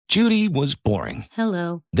Judy was boring.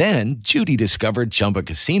 Hello. Then Judy discovered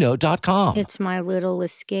ChumbaCasino.com. It's my little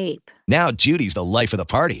escape. Now Judy's the life of the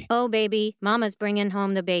party. Oh, baby, mama's bringing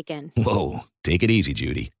home the bacon. Whoa, take it easy,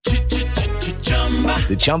 Judy.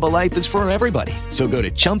 The Chumba life is for everybody. So go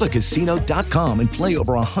to ChumbaCasino.com and play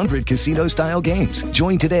over 100 casino-style games.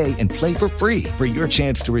 Join today and play for free for your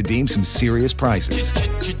chance to redeem some serious prizes.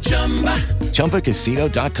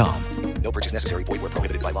 ChumbaCasino.com. No purchase necessary. Void where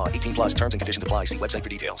prohibited by law. 18 plus terms and conditions apply. See website for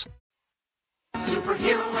details.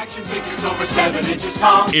 Superhero action figures over 7 inches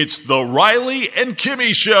tall. It's the Riley and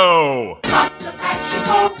Kimmy Show. Lots of action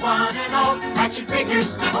for one and all. Action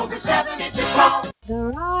figures over 7 inches tall.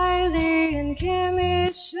 The Riley and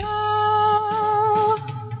Kimmy Show.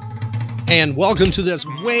 And welcome to this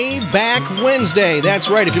Way Back Wednesday. That's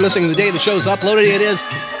right. If you're listening the day the show's uploaded, it is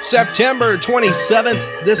September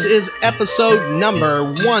 27th. This is episode number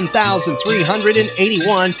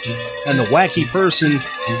 1381. And the wacky person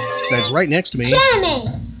that's right next to me. Kimmy!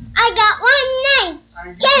 I got one name.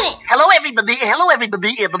 Kimmy! Hello, everybody.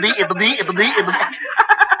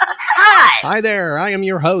 Hi. Hi there. I am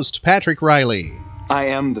your host, Patrick Riley. I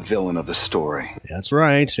am the villain of the story. That's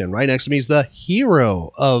right. And right next to me is the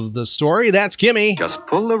hero of the story. That's Kimmy. Just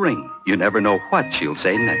pull the ring. You never know what she'll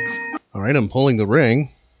say next. All right, I'm pulling the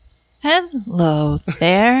ring. Hello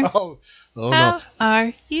there. How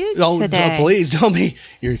are you Oh, today? please don't be.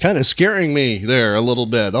 You're kind of scaring me there a little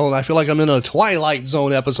bit. Oh, I feel like I'm in a Twilight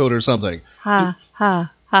Zone episode or something. Ha.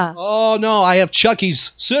 Oh, no, I have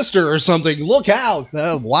Chucky's sister or something. Look out.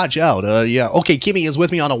 Watch out. Yeah. Okay, Kimmy is with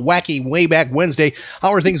me on a wacky Way Back Wednesday.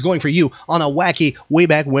 How are things going for you on a wacky Way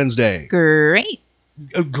Back Wednesday? Great.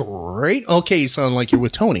 Great. Okay, you sound like you're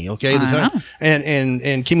with Tony. Okay, and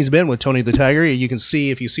Kimmy's been with Tony the Tiger. You can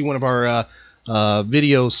see, if you see one of our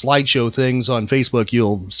video slideshow things on Facebook,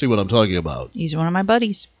 you'll see what I'm talking about. He's one of my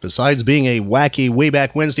buddies. Besides being a wacky Way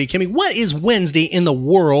Back Wednesday, Kimmy, what is Wednesday in the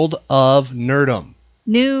world of nerdom?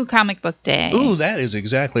 New comic book day. Ooh, that is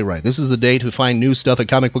exactly right. This is the day to find new stuff at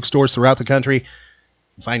comic book stores throughout the country.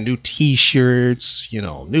 Find new t-shirts,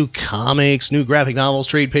 new comics, new graphic novels,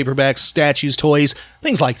 trade paperbacks, statues, toys,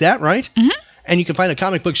 things like that, right? Mm-hmm. And you can find a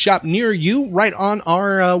comic book shop near you right on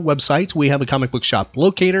our website. We have a comic book shop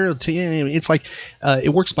locator. It's like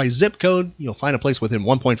it works by zip code. You'll find a place within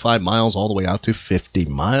 1.5 miles all the way out to 50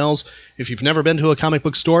 miles. If you've never been to a comic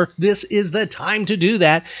book store, this is the time to do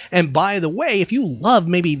that. And by the way, if you love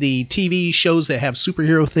maybe the TV shows that have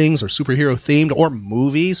superhero things or superhero themed or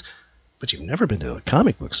movies, but you've never been to a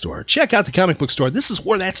comic book store, check out the comic book store. This is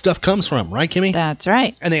where that stuff comes from, right, Kimmy? That's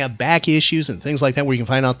right. And they have back issues and things like that where you can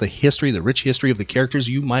find out the history, the rich history of the characters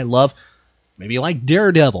you might love. Maybe you like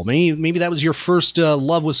Daredevil. Maybe that was your first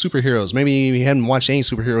love with superheroes. Maybe you hadn't watched any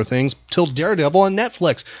superhero things till Daredevil on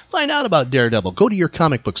Netflix. Find out about Daredevil. Go to your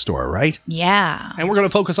comic book store, right? Yeah. And we're going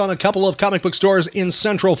to focus on a couple of comic book stores in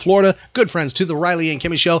Central Florida. Good friends to the Riley and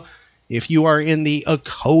Kimmy Show. If you are in the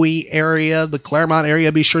Ocoee area, the Claremont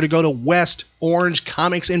area, be sure to go to West Orange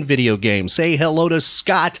Comics and Video Games. Say hello to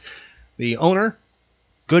Scott, the owner,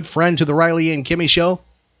 good friend to the Riley and Kimmy Show.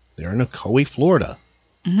 They're in Ocoee, Florida.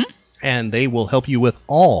 Mm-hmm. And they will help you with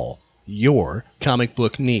all your comic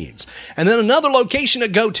book needs. And then another location to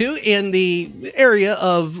go to in the area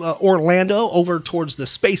of Orlando, over towards the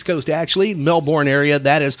Space Coast, actually, Melbourne area.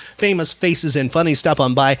 That is famous Faces and Funnies. Stop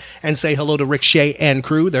on by and say hello to Rick, Shea, and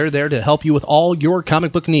crew. They're there to help you with all your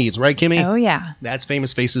comic book needs. Right, Kimmy? Oh, yeah. That's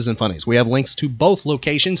famous Faces and Funnies. We have links to both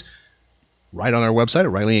locations right on our website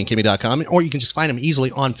at RileyandKimmy.com, or you can just find them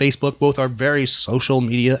easily on Facebook. Both are very social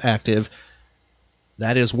media active.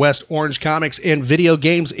 That is West Orange Comics and Video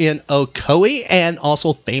Games in Ocoee, and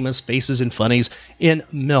also famous Faces and Funnies in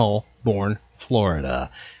Melbourne, Florida.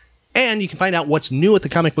 And you can find out what's new at the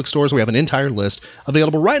comic book stores. We have an entire list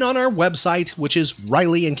available right on our website, which is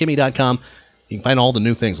RileyandKimmy.com. You can find all the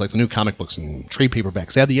new things, like the new comic books and trade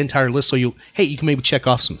paperbacks. They have the entire list, so you can maybe check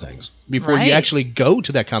off some things before you actually go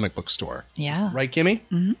to that comic book store. Yeah. Right, Kimmy?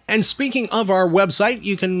 Mm-hmm. And speaking of our website,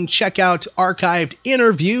 you can check out archived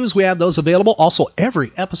interviews. We have those available. Also,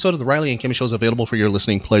 every episode of the Riley and Kimmy Show is available for your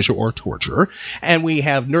listening pleasure or torture. And we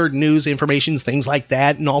have nerd news information, things like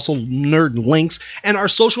that, and also nerd links, and our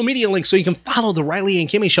social media links, so you can follow the Riley and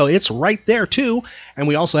Kimmy Show. It's right there, too. And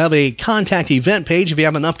we also have a contact event page. If you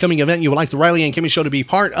have an upcoming event you would like the Riley and Kimmy Show to be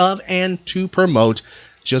part of and to promote,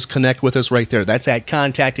 just connect with us right there. That's that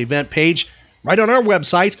contact event page right on our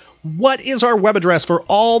website. What is our web address for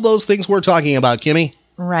all those things we're talking about, Kimmy?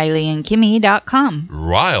 RileyandKimmy.com.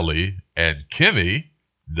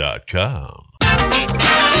 RileyandKimmy.com.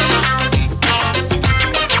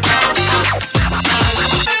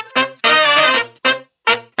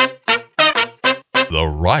 The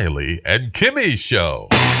Riley and Kimmy Show.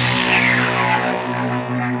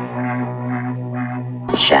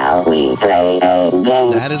 Shall we play a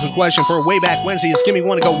game? That is a question for Way Back Wednesday. Does Kimmy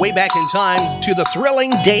want to go way back in time to the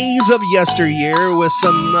thrilling days of yesteryear with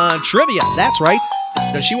some trivia? That's right.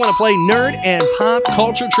 Does she want to play nerd and pop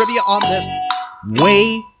culture trivia on this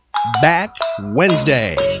Way Back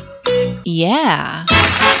Wednesday? Yeah.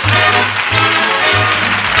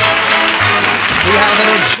 We have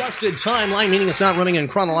an adjusted timeline, meaning it's not running in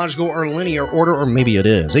chronological or linear order, or maybe it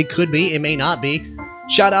is. It could be, it may not be.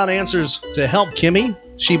 Shout out answers to help Kimmy.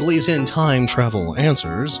 She believes in time travel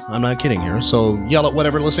answers. I'm not kidding here. So yell at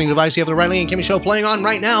whatever listening device you have the Riley and Kimmy Show playing on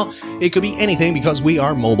right now. It could be anything because we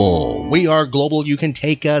are mobile. We are global. You can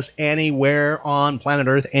take us anywhere on planet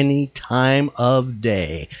Earth any time of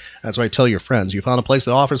day. That's right. Tell your friends. You found a place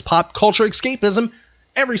that offers pop culture escapism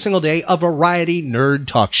every single day, a variety nerd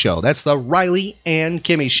talk show. That's the Riley and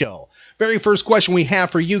Kimmy Show. Very first question we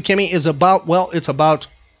have for you, Kimmy, is about, well, it's about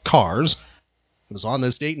cars. It was on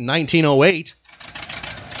this date in 1908.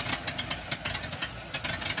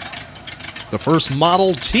 The first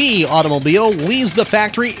Model T automobile leaves the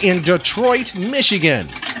factory in Detroit, Michigan.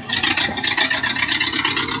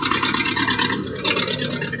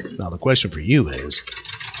 Now the question for you is,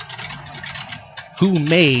 who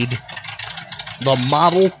made the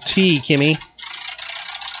Model T, Kimmy?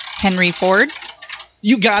 Henry Ford?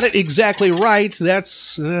 You got it exactly right.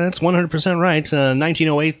 That's 100% right.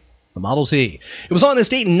 1908, the Model T. It was on this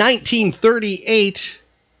date in 1938.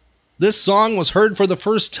 This song was heard for the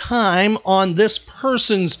first time on this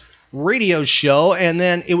person's radio show, and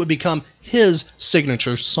then it would become his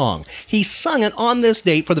signature song. He sung it on this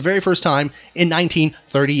date for the very first time in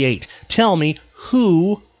 1938. Tell me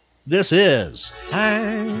who this is.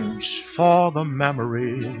 Thanks for the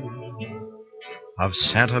memory of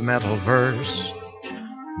sentimental verse,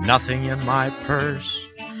 nothing in my purse,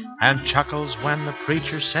 and chuckles when the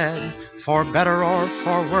preacher said, for better or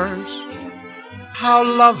for worse. How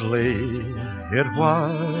lovely it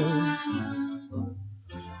was.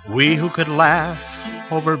 We who could laugh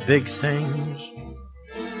over big things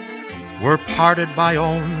were parted by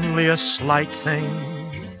only a slight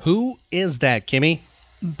thing. Who is that, Kimmy?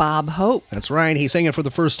 Bob Hope. That's right. He sang it for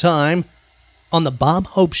the first time on the Bob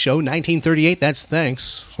Hope Show, 1938. That's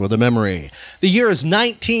thanks for the memory. The year is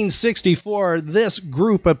 1964. This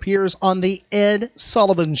group appears on the Ed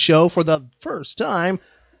Sullivan Show for the first time.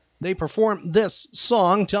 They performed this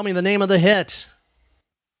song. Tell me the name of the hit.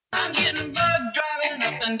 I'm getting bugged driving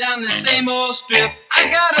up and down the same old strip.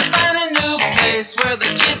 I gotta find a new place where the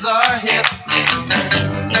kids are hip.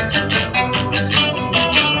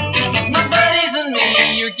 My buddies and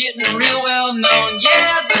me, you're getting real well known.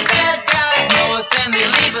 Yeah, the bad guys know us and they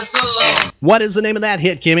leave us alone. What is the name of that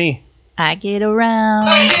hit, Kimmy? I Get Around.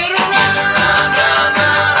 I get around, round, round,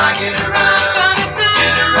 round. I get around.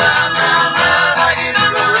 Get around, round, round. I get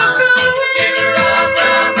around. Get around,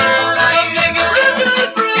 round, round. I make a real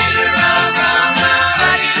good break. Get around, round, round.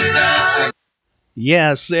 I get around.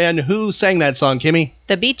 Yes, and who sang that song, Kimmy?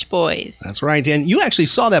 The Beach Boys. That's right, and you actually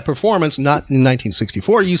saw that performance not in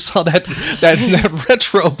 1964. You saw that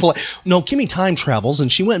retro play. No, Kimmy time travels,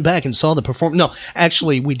 and she went back and saw the performance. No,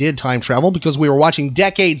 actually, we did time travel because we were watching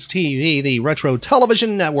Decades TV, the retro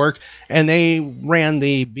television network, and they ran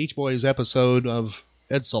the Beach Boys episode of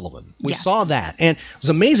Ed Sullivan. We saw that, and it was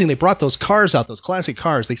amazing. They brought those cars out, those classic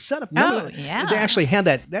cars. They set up. Yeah. They actually had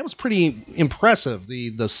that. That was pretty impressive.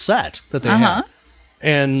 The set that they had.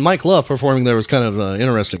 And Mike Love performing there was kind of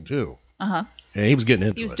interesting, too. Uh-huh. Yeah, he was getting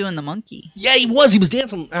into it. He was doing the monkey. Yeah, he was. He was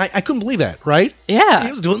dancing. I couldn't believe that, right? Yeah. He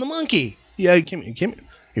was doing the monkey. Yeah, Kim, if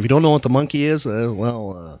you don't know what the monkey is, it's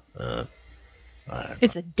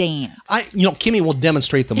a dance. Kimmy will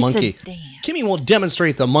demonstrate the monkey. It's a dance. Kimmy will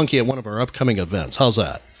demonstrate the monkey at one of our upcoming events. How's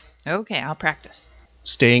that? Okay, I'll practice.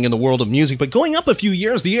 Staying in the world of music, but going up a few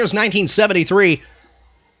years, the year is 1973.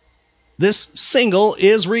 This single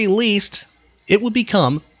is released. It would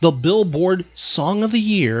become the Billboard Song of the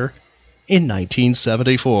Year in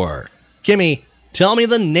 1974. Kimmy, tell me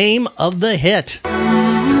the name of the hit. Memories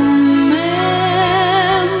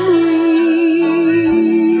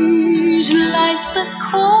like the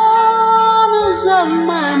corners of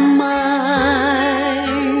my mind,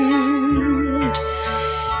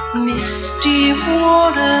 misty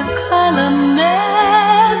watercolor memories.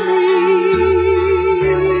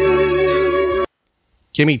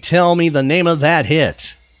 Kimmy, tell me the name of that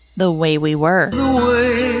hit. The Way We Were. The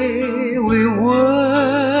way we were.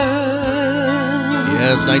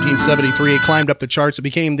 Yes, 1973. It climbed up the charts. It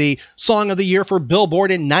became the Song of the Year for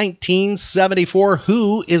Billboard in 1974.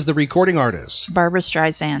 Who is the recording artist? Barbra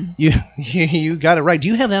Streisand. You got it right. Do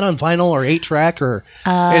you have that on vinyl or 8-track or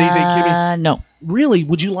anything, Kimmy? No. Really?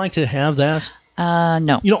 Would you like to have that?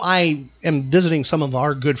 No. You know, I am visiting some of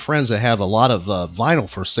our good friends that have a lot of vinyl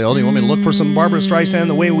for sale. Do you want me to look for some Barbara Streisand,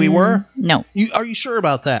 The Way We Were? No. Are you sure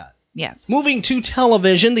about that? Yes. Moving to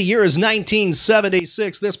television, the year is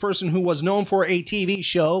 1976. This person who was known for a TV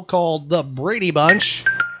show called The Brady Bunch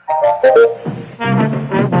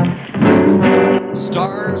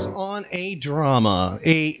stars on a drama,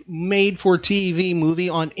 a made-for-TV movie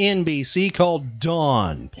on NBC called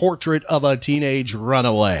Dawn, Portrait of a Teenage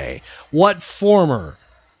Runaway. What former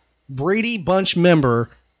Brady Bunch member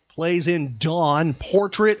plays in Dawn,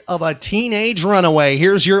 Portrait of a Teenage Runaway?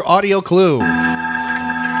 Here's your audio clue.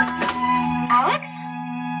 Alex?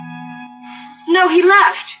 No, he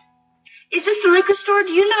left. Is this the liquor store?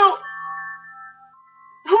 Do you know...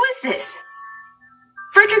 Who is this?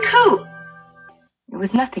 Frederick who? It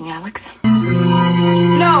was nothing, Alex.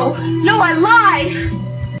 No, I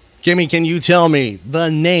lied! Kimmy, can you tell me the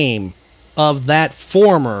name of that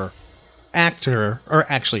former actor, or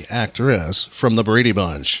actually actress, from the Brady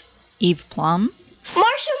Bunch? Eve Plum?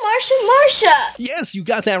 Marsha! Yes, you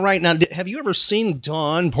got that right. Now, have you ever seen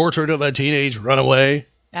Dawn, Portrait of a Teenage Runaway?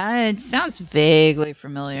 It sounds vaguely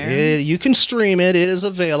familiar. You can stream it. It is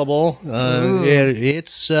available.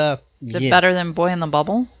 Is it better than Boy in the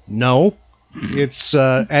Bubble? No. It's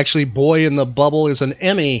actually Boy in the Bubble is an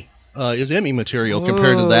Emmy material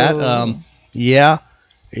compared to that.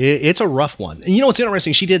 It's a rough one. And you know what's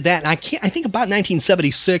interesting? She did that, and I think about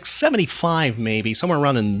 1976, 75 maybe, somewhere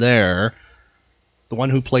around in there. The one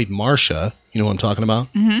who played Marcia, you know who I'm talking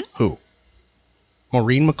about? Mm-hmm. Who?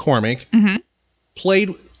 Maureen McCormick. Mm-hmm.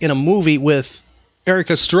 Played in a movie with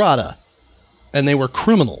Eric Estrada, and they were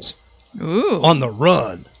criminals. Ooh. On the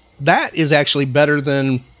run. That is actually better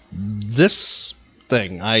than this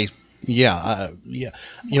thing. I love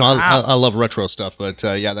retro stuff, but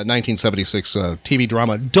that 1976 TV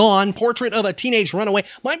drama Dawn, Portrait of a Teenage Runaway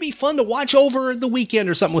might be fun to watch over the weekend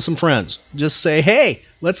or something with some friends. Just say, hey,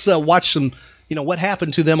 let's watch some, what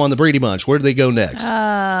happened to them on the Brady Bunch. Where do they go next?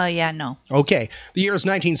 No. Okay. The year is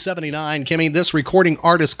 1979, Kimmy. This recording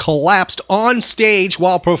artist collapsed on stage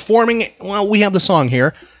while performing. Well, we have the song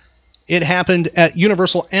here. It happened at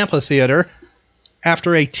Universal Amphitheater.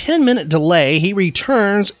 After a 10-minute delay, he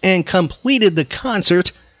returns and completed the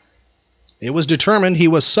concert. It was determined he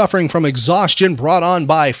was suffering from exhaustion brought on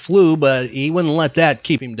by flu, but he wouldn't let that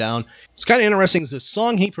keep him down. It's kind of interesting. The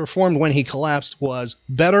song he performed when he collapsed was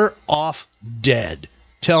Better Off Dead.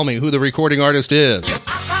 Tell me who the recording artist is.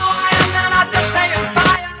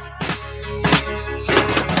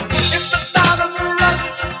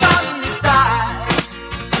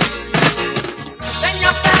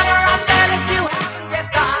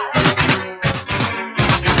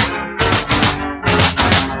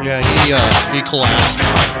 He collapsed.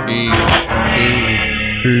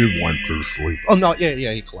 He went to sleep. Oh, no,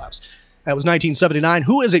 yeah, he collapsed. That was 1979.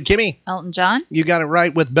 Who is it, Kimmy? Elton John. You got it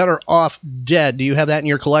right with Better Off Dead. Do you have that in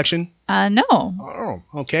your collection? No. Oh,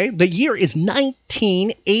 okay. The year is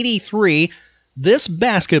 1983. This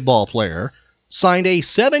basketball player signed a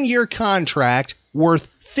 7-year contract worth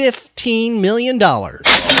 $15 million.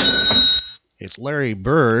 It's Larry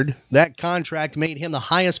Bird. That contract made him the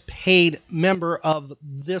highest paid member of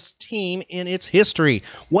this team in its history.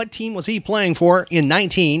 What team was he playing for in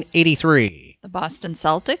 1983? The Boston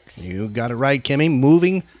Celtics. You got it right, Kimmy.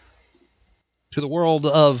 Moving to the world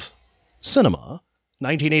of cinema.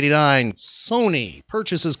 1989, Sony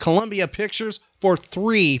purchases Columbia Pictures for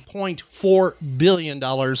 $3.4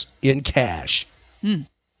 billion in cash. Think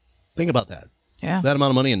about that. Yeah. That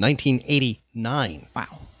amount of money in 1989.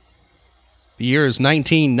 Wow. The year is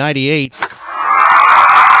 1998.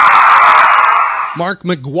 Mark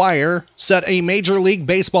McGwire set a Major League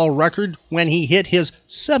Baseball record when he hit his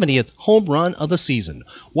 70th home run of the season.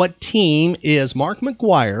 What team is Mark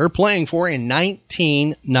McGwire playing for in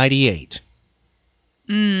 1998?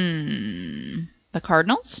 The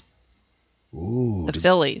Cardinals? Ooh. The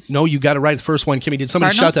Phillies. No, you got it right the first one, Kimmy. Did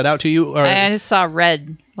somebody Cardinals? shout that out to you? Or? I just saw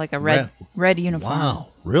red, like a red uniform. Wow,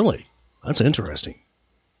 really? That's interesting.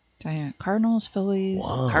 Cardinals, Phillies,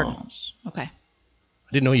 wow. Cardinals. Okay. I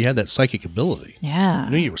didn't know you had that psychic ability. Yeah. I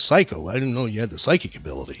knew you were psycho. I didn't know you had the psychic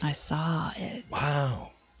ability. I saw it.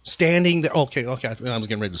 Wow. Standing there. Okay. I was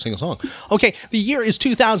getting ready to sing a song. Okay, the year is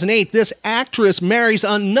 2008. This actress marries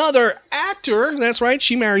another actor. That's right.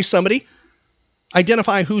 She marries somebody.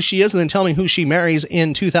 Identify who she is and then tell me who she marries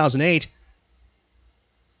in 2008.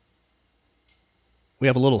 We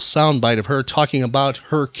have a little soundbite of her talking about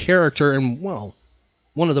her character and, well,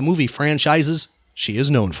 one of the movie franchises she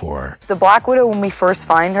is known for. The Black Widow, when we first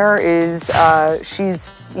find her, is she's,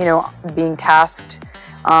 being tasked.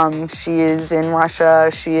 She is in Russia.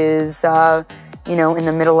 She is, in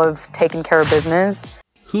the middle of taking care of business.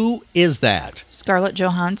 Who is that? Scarlett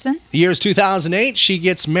Johansson. The year is 2008. She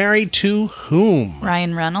gets married to whom?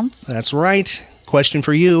 Ryan Reynolds. That's right. Question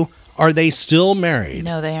for you. Are they still married?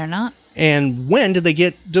 No, they are not. And when did they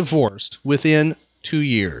get divorced? Within 2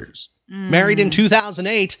 years. Married in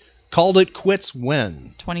 2008. Called it quits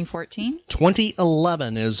when? 2014.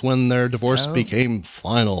 2011 is when their divorce became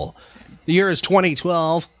final. The year is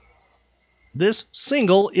 2012. This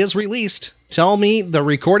single is released. Tell me the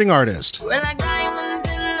recording artist. We're like diamonds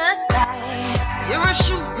in the sky. You're a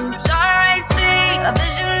shooting star, I see. A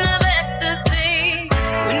vision of ecstasy.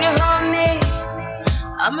 When you hold me,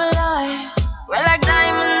 I'm alive. We're like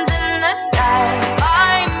diamonds in the sky.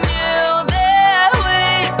 I knew that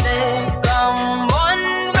we'd become one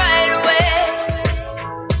right away.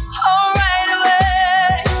 Oh, right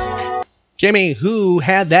away. Kimmy, who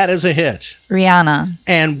had that as a hit? Rihanna.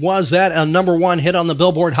 And was that a number one hit on the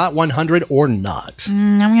Billboard Hot 100 or not?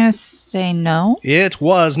 I'm going to say no. It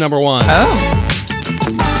was number one. Oh.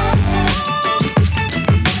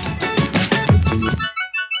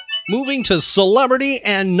 Moving to celebrity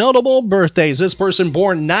and notable birthdays. This person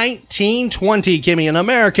born 1920, Kimmy, an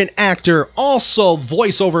American actor, also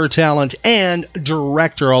voiceover talent and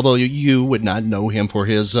director, although you would not know him for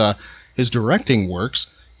his directing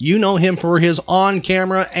works. You know him for his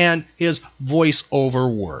on-camera and his voiceover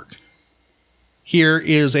work. Here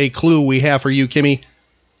is a clue we have for you, Kimmy,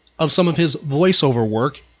 of some of his voiceover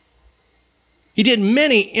work. He did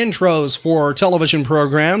many intros for television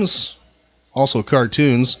programs, also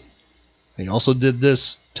cartoons. He also did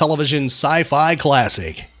this television sci-fi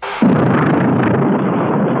classic.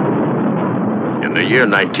 In the year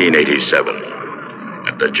 1987,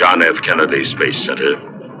 at the John F. Kennedy Space Center,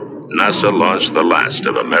 NASA launched the last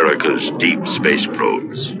of America's deep space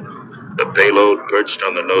probes. The payload perched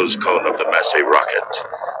on the nose cone of the Massey rocket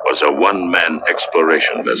was a one-man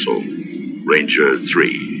exploration vessel, Ranger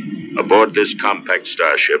 3. Aboard this compact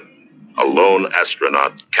starship, a lone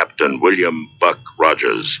astronaut, Captain William "Buck"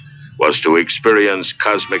 Rogers, was to experience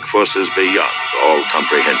cosmic forces beyond all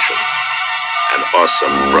comprehension. An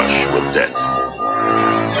awesome brush with death.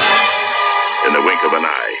 In the wink of an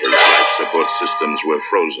eye, his life support systems were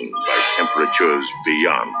frozen by temperatures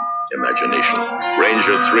beyond imagination.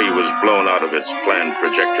 Ranger 3 was blown out of its planned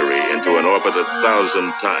trajectory into an orbit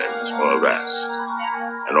 1,000 times more vast.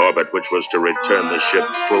 An orbit which was to return the ship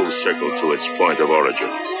full circle to its point of origin,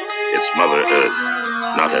 its Mother Earth,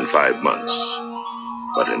 not in 5 months,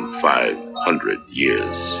 but in 500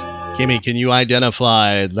 years. Kimmy, can you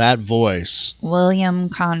identify that voice? William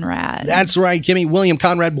Conrad. That's right, Kimmy. William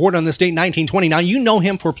Conrad, born on this date, 1920. Now, you know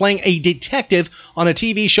him for playing a detective on a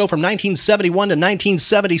TV show from 1971 to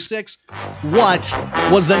 1976. What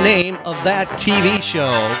was the name of that TV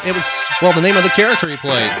show? It was, well, the name of the character he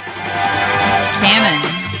played.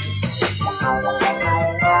 Cannon.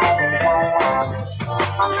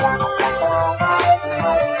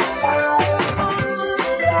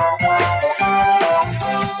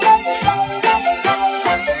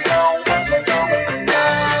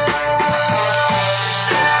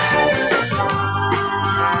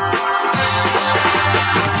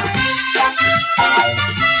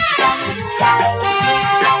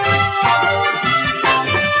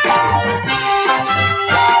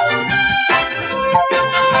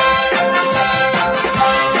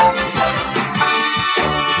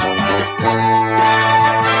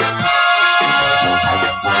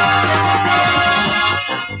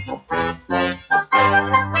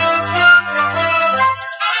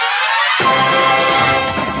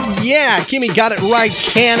 Yeah, Kimmy got it right.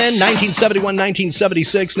 Cannon, 1971,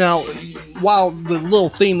 1976. Now, while the little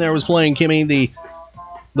theme there was playing, Kimmy,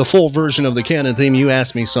 the full version of the Cannon theme, you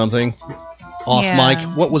asked me something off mic.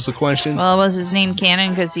 What was the question? Well, was his name Cannon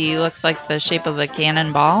because he looks like the shape of a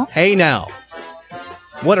cannonball? Hey, now,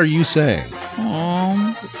 what are you saying?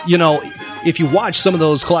 You know, if you watch some of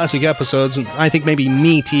those classic episodes, and I think maybe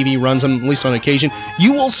Me TV runs them, at least on occasion,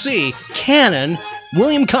 you will see Cannon,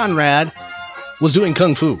 William Conrad, was doing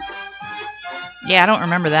kung fu. Yeah, I don't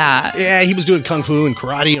remember that. Yeah, he was doing kung fu and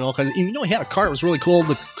karate and all kinds of... And you know, he had a car. It was really cool.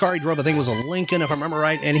 The car he drove, I think, was a Lincoln, if I remember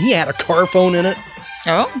right. And he had a car phone in it.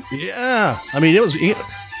 Oh? Yeah. I mean, it was he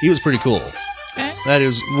was pretty cool. Okay. That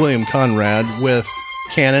is William Conrad with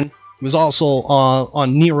Cannon. He was also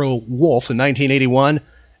on Nero Wolf in 1981.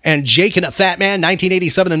 And Jake and the Fat Man,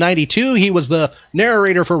 1987 to 92. He was the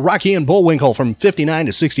narrator for Rocky and Bullwinkle from 59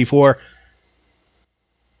 to 64.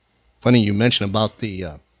 Funny you mentioned about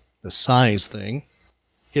the size thing.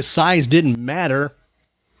 His size didn't matter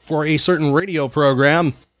for a certain radio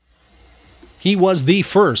program. He was the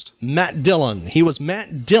first Matt Dillon. He was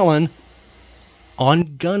Matt Dillon on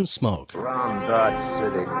Gunsmoke. Around Dodge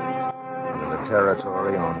City, into the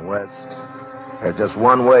territory on West, there's just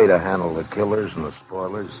one way to handle the killers and the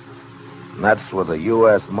spoilers, and that's with a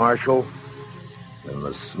U.S. Marshal and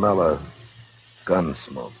the smell of gun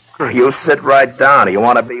smoke. You sit right down. You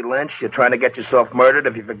want to be lynched? You're trying to get yourself murdered?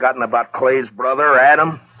 Have you forgotten about Clay's brother,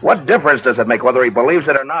 Adam? What difference does it make whether he believes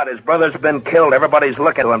it or not? His brother's been killed. Everybody's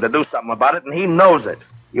looking to him to do something about it, and he knows it.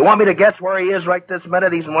 You want me to guess where he is right this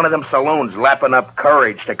minute? He's in one of them saloons, lapping up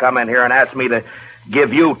courage to come in here and ask me to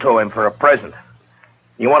give you to him for a present.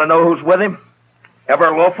 You want to know who's with him? Every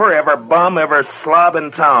loafer, every bum, every slob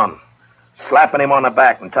in town. Slapping him on the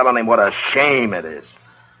back and telling him what a shame it is.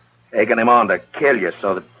 Taking him on to kill you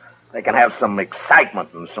so that they can have some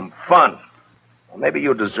excitement and some fun. Well, maybe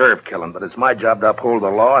you deserve killing, but it's my job to uphold the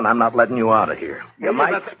law, and I'm not letting you out of here. You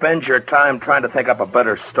might spend your time trying to think up a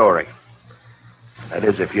better story. That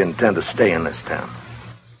is, if you intend to stay in this town.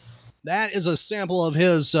 That is a sample of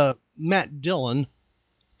his Matt Dillon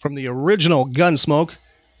from the original Gunsmoke.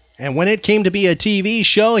 And when it came to be a TV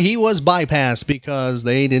show, he was bypassed because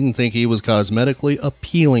they didn't think he was cosmetically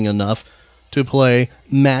appealing enough to play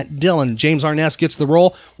Matt Dillon. James Arness gets the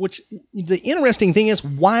role, which the interesting thing is,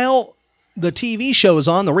 while the TV show is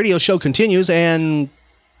on, the radio show continues, and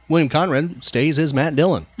William Conrad stays as Matt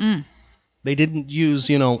Dillon. They didn't use,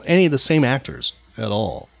 any of the same actors at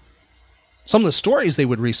all. Some of the stories they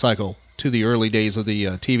would recycle to the early days of the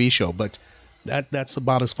TV show, but that's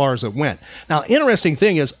about as far as it went. Now, interesting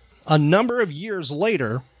thing is, a number of years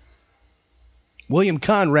later, William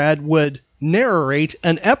Conrad would narrate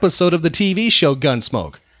an episode of the TV show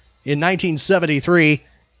Gunsmoke. In 1973,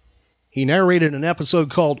 he narrated an episode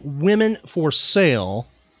called Women for Sale.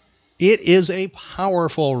 It is a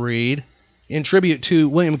powerful read. In tribute to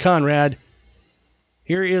William Conrad,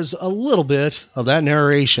 here is a little bit of that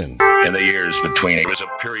narration. In the years between, there was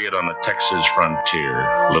a period on the Texas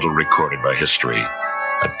frontier, little recorded by history,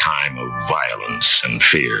 a time of violence and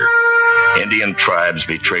fear. Indian tribes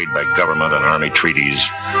betrayed by government and army treaties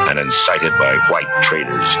and incited by white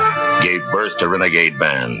traders gave birth to renegade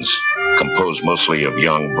bands, composed mostly of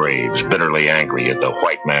young braves bitterly angry at the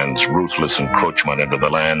white man's ruthless encroachment into the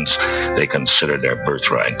lands they considered their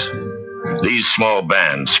birthright. These small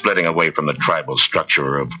bands, splitting away from the tribal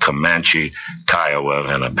structure of Comanche,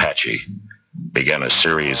 Kiowa, and Apache, began a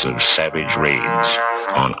series of savage raids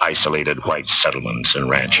on isolated white settlements and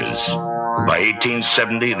ranches. By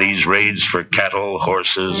 1870, these raids for cattle,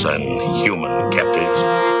 horses, and human captives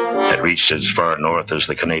had reached as far north as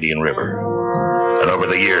the Canadian River. And over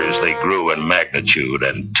the years, they grew in magnitude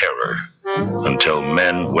and terror until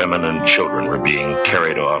men, women, and children were being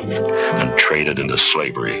carried off and traded into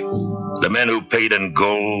slavery. The men who paid in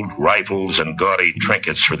gold, rifles, and gaudy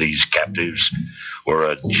trinkets for these captives were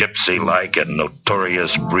a gypsy-like and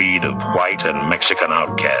notorious breed of white and Mexican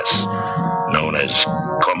outcasts known as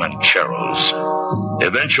Comancheros.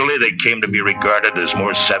 Eventually, they came to be regarded as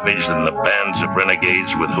more savage than the bands of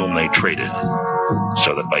renegades with whom they traded,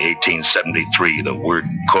 so that by 1873, the word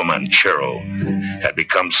Comanchero had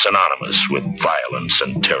become synonymous with violence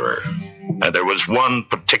and terror. And there was one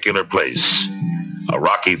particular place, a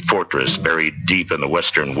rocky fortress buried deep in the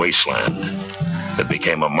western wasteland, that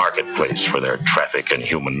became a marketplace for their traffic in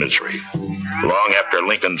human misery. Long after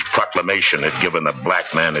Lincoln's proclamation had given the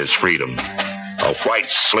black man his freedom, a white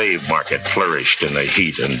slave market flourished in the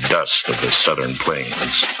heat and dust of the southern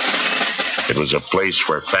plains. It was a place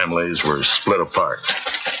where families were split apart.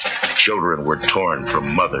 Children were torn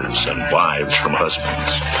from mothers and wives from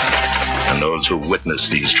husbands. And those who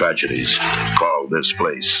witnessed these tragedies called this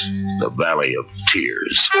place the Valley of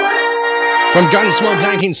Tears. From Gunsmoke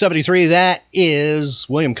 1973, that is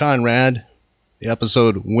William Conrad, the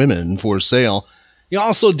episode Women for Sale. He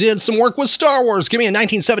also did some work with Star Wars. Give me in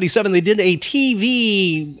 1977, they did a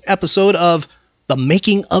TV episode of The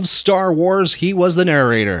Making of Star Wars. He was the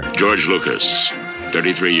narrator. George Lucas,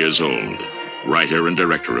 33 years old, writer and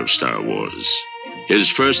director of Star Wars. His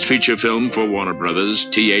first feature film for Warner Brothers,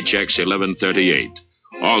 THX 1138,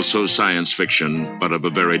 also science fiction, but of a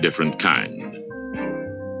very different kind.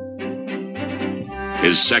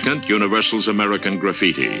 His second, Universal's American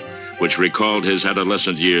Graffiti, which recalled his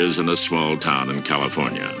adolescent years in a small town in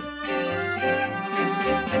California.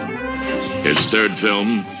 His third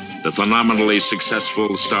film, the phenomenally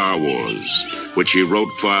successful Star Wars, which he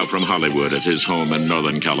wrote far from Hollywood at his home in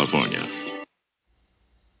Northern California.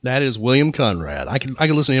 That is William Conrad. I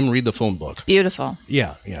can listen to him read the phone book. Beautiful.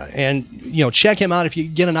 Yeah. And, check him out if you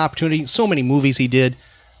get an opportunity. So many movies he did.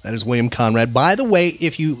 That is William Conrad. By the way,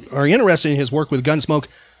 if you are interested in his work with Gunsmoke,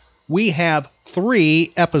 we have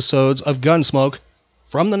 3 episodes of Gunsmoke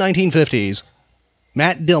from the 1950s.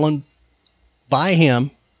 Matt Dillon by him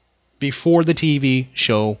before the TV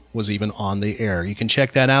show was even on the air. You can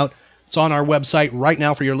check that out. It's on our website right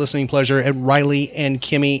now for your listening pleasure at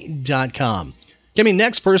RileyandKimmy.com. Kimmy,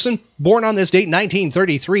 next person, born on this date,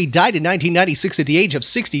 1933, died in 1996 at the age of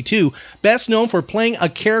 62, best known for playing a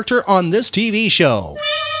character on this TV show.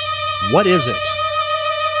 What is it?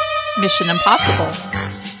 Mission Impossible.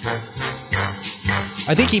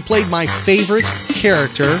 I think he played my favorite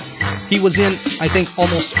character. He was in, I think,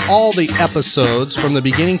 almost all the episodes from the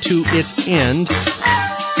beginning to its end.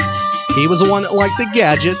 He was the one that liked the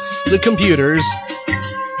gadgets, the computers,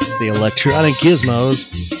 the electronic gizmos.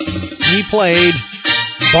 He played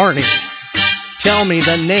Barney. Tell me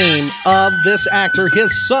the name of this actor.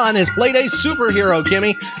 His son has played a superhero,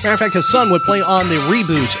 Kimmy. Matter of fact, his son would play on the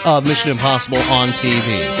reboot of Mission Impossible on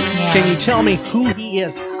TV. Yeah. Can you tell me who he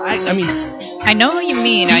is? I mean... I know what you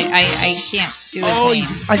mean. I can't do his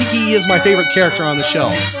name. I think he is my favorite character on the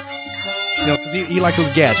show. You know, because he liked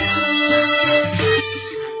those gadgets.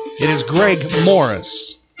 It is Greg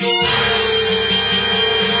Morris.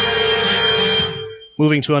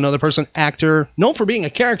 Moving to another person, actor, known for being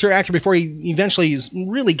a character actor before he eventually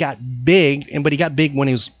really got big, but he got big when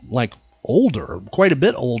he was, like, older, quite a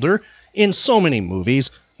bit older, in so many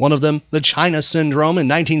movies. One of them, The China Syndrome in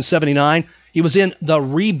 1979. He was in the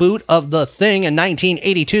reboot of The Thing in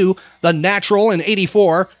 1982, The Natural in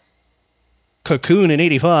 84, Cocoon in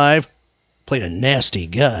 85, played a nasty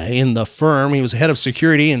guy in The Firm. He was head of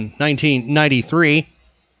security in 1993. He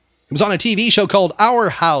was on a TV show called Our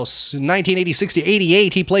House in 1986 to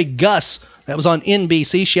 88. He played Gus. That was on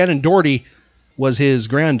NBC. Shannon Doherty was his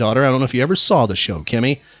granddaughter. I don't know if you ever saw the show,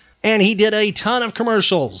 Kimmy. And he did a ton of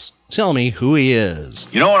commercials. Tell me who he is.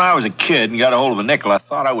 You know, when I was a kid and got a hold of a nickel, I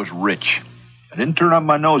thought I was rich. I didn't turn up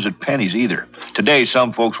my nose at pennies either. Today,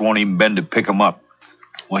 some folks won't even bend to pick them up.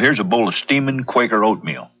 Well, here's a bowl of steaming Quaker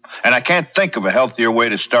oatmeal. And I can't think of a healthier way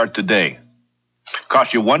to start the day.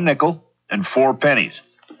 Cost you 1 nickel and 4 pennies.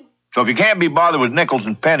 So if you can't be bothered with nickels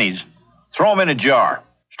and pennies, throw them in a jar.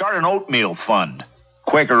 Start an oatmeal fund.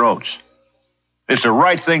 Quaker Oats. It's the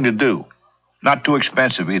right thing to do. Not too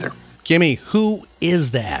expensive either. Kimmy, who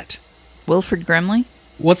is that? Wilford Brimley.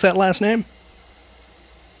 What's that last name?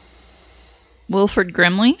 Wilford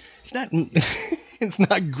Brimley. It's not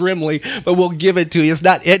Grimley, but we'll give it to you. It's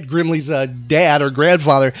not Ed Grimley's dad or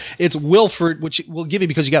grandfather. It's Wilford, which we'll give you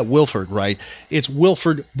because you got Wilford right. It's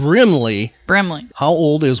Wilford Brimley. Brimley. How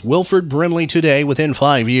old is Wilford Brimley today within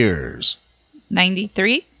 5 years?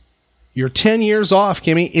 93. You're 10 years off,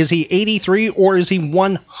 Kimmy. Is he 83 or is he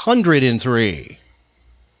 103?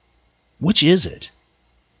 Which is it?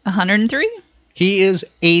 103? He is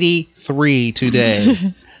 83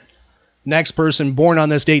 today. Next person, born on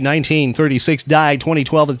this date, 1936, died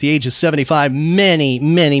 2012 at the age of 75. Many,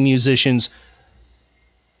 many musicians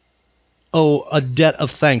owe a debt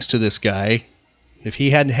of thanks to this guy. If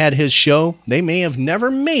he hadn't had his show, they may have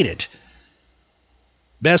never made it.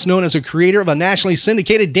 Best known as a creator of a nationally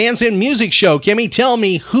syndicated dance and music show. Kimmy, tell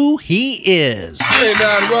me who he is. Hey,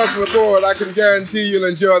 now, welcome aboard. I can guarantee you'll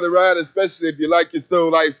enjoy the ride, especially if you like your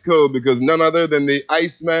soul ice cold, because none other than the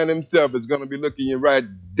Iceman himself is going to be looking you right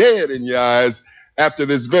dead in your eyes after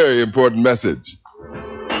this very important message.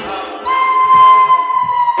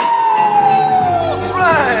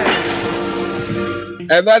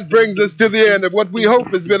 And that brings us to the end of what we hope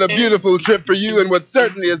has been a beautiful trip for you and what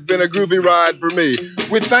certainly has been a groovy ride for me.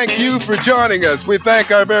 We thank you for joining us. We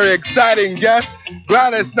thank our very exciting guests,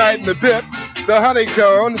 Gladys Knight and the Pips, the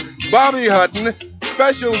Honeycomb, Bobby Hutton,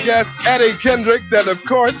 special guest Eddie Kendricks, and of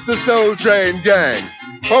course the Soul Train Gang.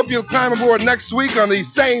 Hope you'll climb aboard next week on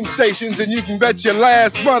these same stations, and you can bet your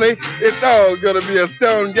last money it's all going to be a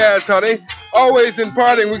stone gas, honey. Always in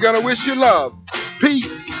parting, we're going to wish you love,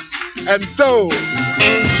 peace, and soul.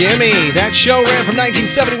 Kimmy, that show ran from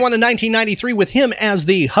 1971 to 1993 with him as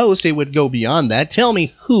the host. It would go beyond that. Tell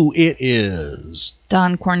me who it is.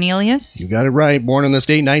 Don Cornelius. You got it right. Born on this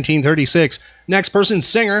date, 1936. Next person,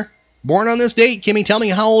 singer. Born on this date. Kimmy, tell me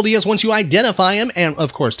how old he is once you identify him. And,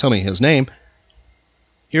 of course, tell me his name.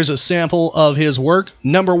 Here's a sample of his work.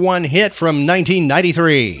 Number 1 hit from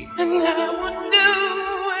 1993.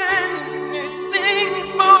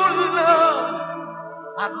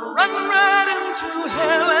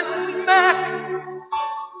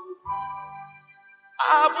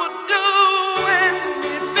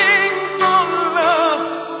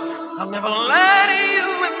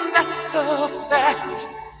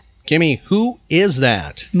 Kimmy, who is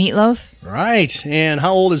that? Meatloaf. Right. And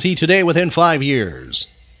how old is he today within 5 years?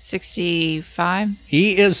 65.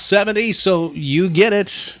 He is 70, so you get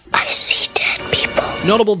it. I see dead people.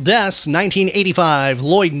 Notable deaths, 1985.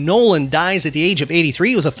 Lloyd Nolan dies at the age of 83.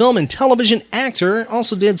 He was a film and television actor,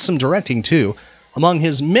 also did some directing too. Among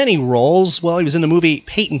his many roles, well, he was in the movie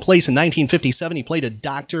Peyton Place in 1957. He played a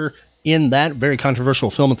doctor in that, very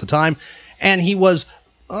controversial film at the time. And he was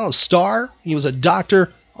star. He was a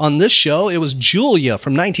doctor on this show. It was Julia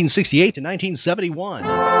from 1968 to 1971.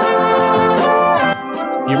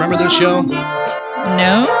 You remember this show?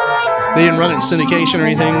 No. They didn't run it in syndication or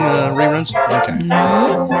anything, reruns? Okay.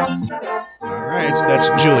 No. All right, that's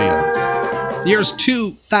Julia. The year's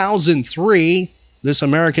 2003. This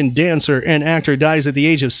American dancer and actor dies at the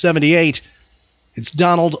age of 78. It's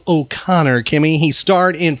Donald O'Connor, Kimmy. He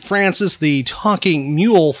starred in Francis the Talking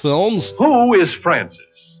Mule films. Who is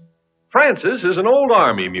Francis? Francis is an old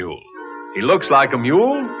army mule. He looks like a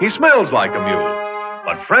mule. He smells like a mule.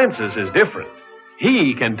 But Francis is different.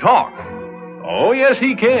 He can talk. Oh, yes,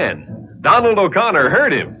 he can. Donald O'Connor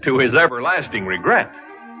heard him, to his everlasting regret.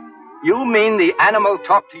 You mean the animal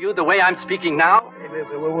talked to you the way I'm speaking now?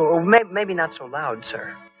 Maybe not so loud,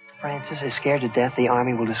 sir. Francis is scared to death the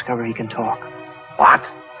Army will discover he can talk. What?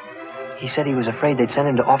 He said he was afraid they'd send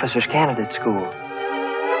him to officers' candidate school.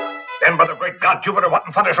 Then, by the great God, Jupiter, what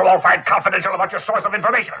in thunder shall all find confidential about your source of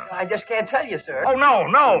information? I just can't tell you, sir. Oh,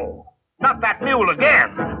 no. Not that mule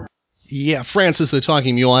again. Yeah, Francis the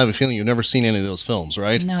Talking Mule. I have a feeling you've never seen any of those films,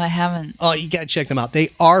 right? No, I haven't. Oh, you got to check them out. They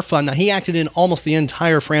are fun. Now, he acted in almost the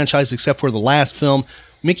entire franchise except for the last film.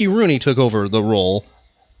 Mickey Rooney took over the role,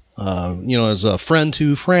 as a friend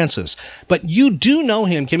to Francis. But you do know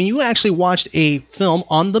him, Kimmy. You actually watched a film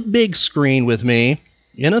on the big screen with me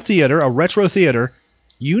in a theater, a retro theater.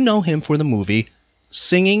 You know him for the movie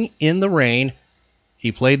Singing in the Rain.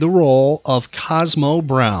 He played the role of Cosmo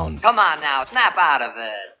Brown. Come on now, snap out of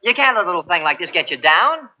it. You can't let a little thing like this get you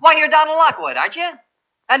down. Why, you're Donald Lockwood, aren't you?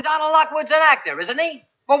 And Donald Lockwood's an actor, isn't he?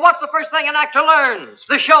 Well, what's the first thing an actor learns?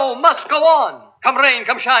 The show must go on. Come rain,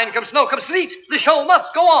 come shine, come snow, come sleet, the show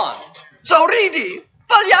must go on. So Reedy,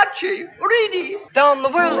 Pagliacci, Reedy. Dom, the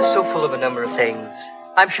world is so full of a number of things.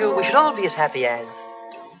 I'm sure we should all be as happy as.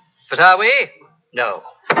 But are we? No.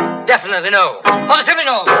 Definitely no. Positively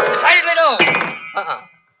no. Decidedly no.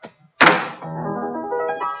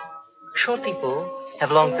 Short people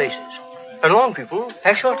have long faces, and long people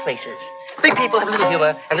have short faces. Big people have little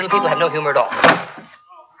humor, and little people have no humor at all.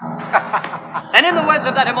 And in the words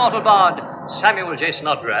of that immortal bard, Samuel J.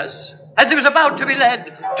 Snodgrass, as he was about to be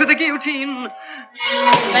led to the guillotine,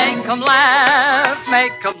 make 'em laugh,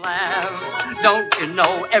 make 'em laugh. Don't you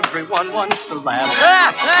know everyone wants to laugh?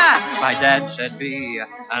 My dad said, be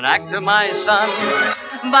an actor, my son,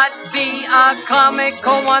 but be a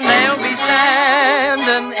comical one. They'll be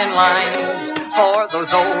standing in lines for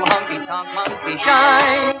those old honky-tonk monkey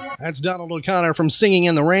shine. That's Donald O'Connor from Singing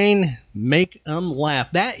in the Rain. Make 'em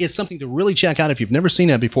laugh. That is something to really check out if you've never seen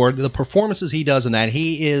that before. The performances he does in that,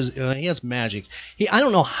 he has magic. I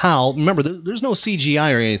don't know how. Remember, there's no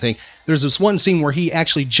CGI or anything. There's this one scene where he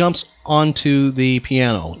actually jumps onto the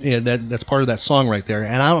piano. Yeah, that's part of that song right there.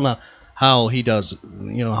 And I don't know how he does,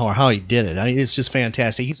 how he did it. I mean, it's just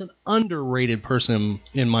fantastic. He's an underrated person,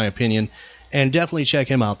 in my opinion. And definitely check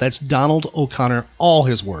him out. That's Donald O'Connor. All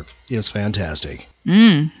his work is fantastic.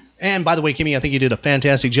 And by the way, Kimmy, I think you did a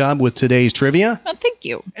fantastic job with today's trivia. Oh, thank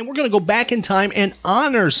you. And we're going to go back in time and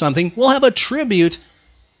honor something. We'll have a tribute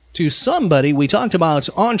to somebody we talked about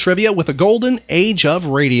on trivia with the golden age of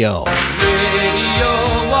radio.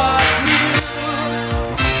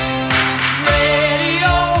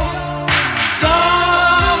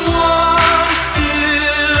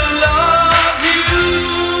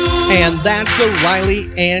 And that's the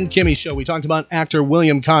Riley and Kimmy Show. We talked about actor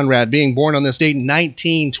William Conrad being born on this date in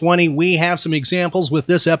 1920. We have some examples with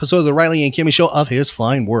this episode of the Riley and Kimmy Show of his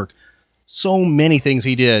fine work. So many things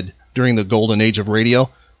he did during the golden age of radio.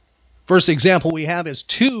 First example we have is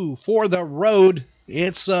 2 for the Road.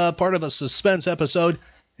 It's part of a suspense episode.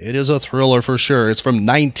 It is a thriller for sure. It's from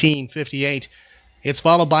 1958. It's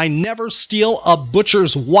followed by Never Steal a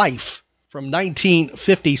Butcher's Wife from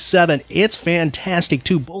 1957. It's fantastic,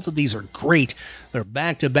 too. Both of these are great. They're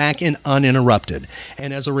back-to-back and uninterrupted.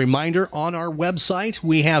 And as a reminder, on our website,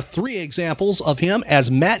 we have 3 examples of him as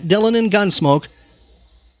Matt Dillon in Gunsmoke.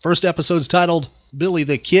 First episode's titled Billy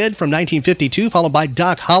the Kid from 1952, followed by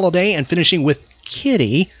Doc Holliday, and finishing with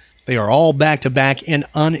Kitty. They are all back-to-back and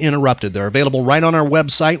uninterrupted. They're available right on our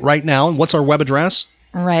website right now. And what's our web address?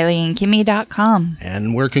 RileyandKimmy.com.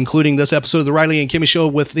 And we're concluding this episode of the Riley and Kimmy Show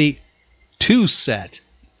with the 2 set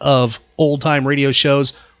of old-time radio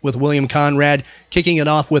shows with William Conrad, kicking it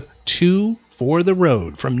off with 2 for the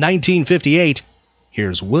Road from 1958.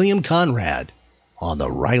 Here's William Conrad on the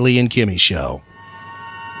Riley and Kimmy Show.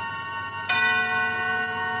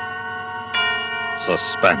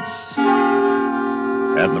 suspense.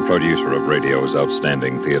 And the producer of radio's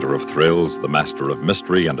outstanding theater of thrills, the master of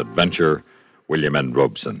mystery and adventure, William N.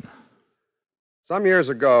 Robeson. Some years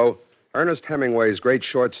ago, Ernest Hemingway's great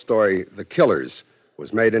short story, The Killers,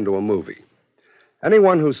 was made into a movie.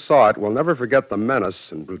 Anyone who saw it will never forget the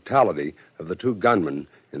menace and brutality of the two gunmen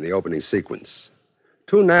in the opening sequence.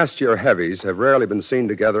 Two nastier heavies have rarely been seen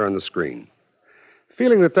together on the screen.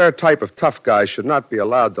 Feeling that their type of tough guy should not be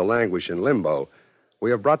allowed to languish in limbo,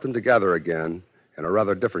 we have brought them together again in a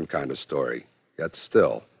rather different kind of story, yet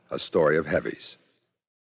still a story of heavies.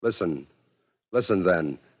 Listen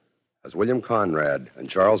then, as William Conrad and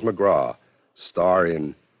Charles McGraw star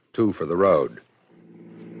in Two for the Road.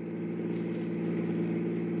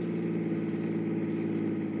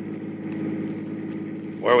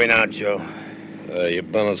 Where are we now, Joe? You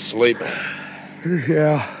been asleep?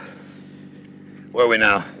 Yeah. Where are we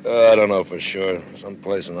now? I don't know for sure.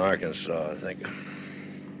 Someplace in Arkansas, I think.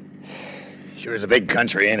 Sure is a big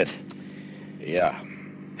country, ain't it? Yeah.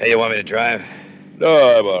 Hey, you want me to drive?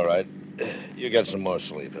 No, I'm all right. You get some more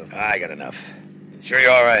sleep, huh? I got enough. Sure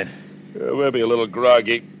you're all right? We'll be a little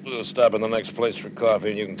groggy. We'll stop in the next place for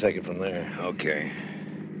coffee, and you can take it from there. Okay.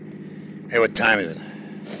 Hey, what time is it?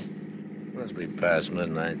 Must be past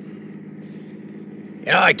midnight.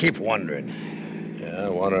 You know, I keep wondering. Yeah,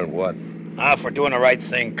 wondering what? If we're doing the right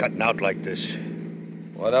thing, cutting out like this.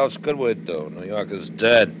 What else could we do? New York is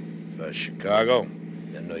dead. Chicago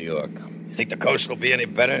and New York. You think the coast will be any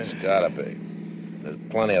better? It's gotta be. There's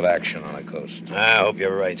plenty of action on the coast. I hope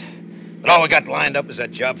you're right. But all we got lined up is that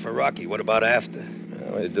job for Rocky. What about after?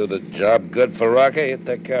 We do the job good for Rocky, he'll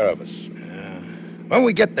take care of us. When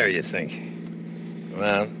we get there, you think?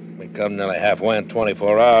 Well, we come nearly halfway in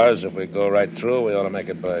 24 hours. If we go right through, we ought to make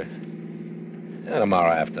it by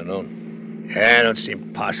tomorrow afternoon. Yeah, it don't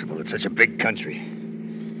seem possible. It's such a big country.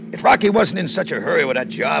 If Rocky wasn't in such a hurry with that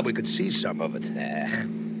job, we could see some of it.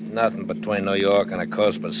 Nothing between New York and the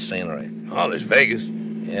coast but scenery. Oh, there's Vegas.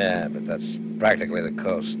 Yeah, but that's practically the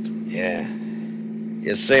coast. Yeah.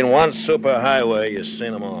 You've seen one superhighway, you've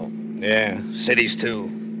seen them all. Yeah, cities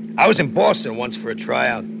too. I was in Boston once for a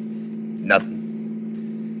tryout. Nothing.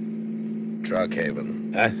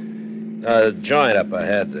 Truckhaven. Huh? Joint up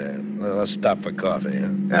ahead there. Let's stop for coffee, huh?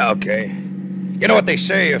 Yeah, okay. You know what they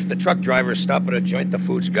say, if the truck drivers stop at a joint, the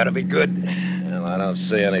food's gotta be good. Well, I don't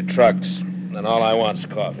see any trucks. And all I want's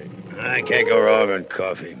coffee. I can't go wrong on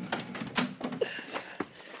coffee.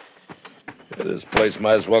 This place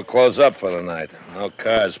might as well close up for the night. No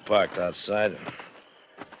cars parked outside.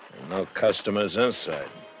 And no customers inside.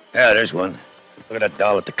 Yeah, there's one. Look at that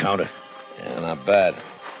doll at the counter. Yeah, not bad. I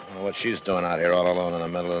don't know what she's doing out here all alone in the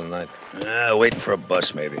middle of the night. Waiting for a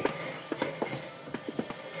bus, maybe.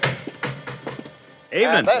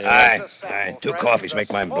 Evening. Aye. 2 coffees make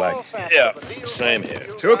mine black. Yeah, same here.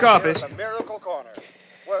 2 coffees.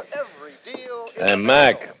 Hey,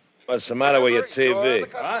 Mac, what's the matter with your TV?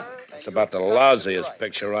 What? It's about the lousiest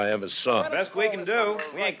picture I ever saw. Best we can do.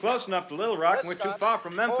 We ain't close enough to Little Rock, and we're too far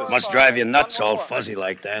from Memphis. Must drive you nuts all fuzzy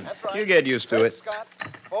like that. You get used to it.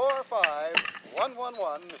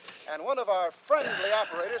 45111, and one of our friendly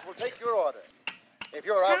operators will take your order. If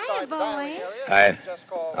you're outside the dining area, Hi.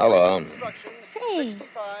 Hello. Say, ain't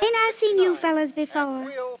I seen you fellas before?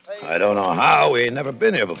 I don't know how. We ain't never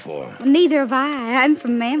been here before. Well, neither have I. I'm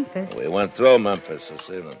from Memphis. We went through Memphis this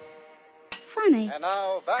evening. Funny.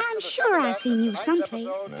 I'm sure I seen you someplace.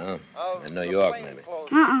 No, in New York, maybe.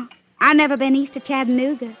 I never been east of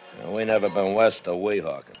Chattanooga. We never been west of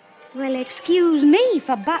Weehawken. Well, excuse me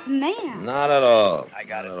for butting in. Not at all. I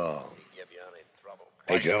got it. Not at all.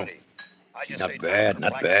 Hey, Joe. She's not bad,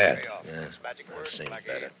 not bad. Yeah, I've seen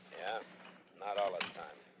better. Yeah, not all the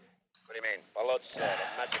time. What do you mean? Balot said the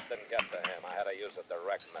magic didn't get to him. I had to use a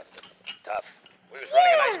direct method. Tough. We was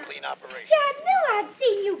running a nice, clean operation. Yeah, I knew I'd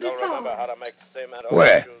seen you Don't before. remember how to make cement.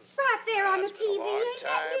 Where? Right there on the TV, ain't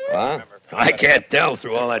that you? Huh? I can't tell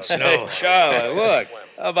through all that snow. Hey, Charlie, look.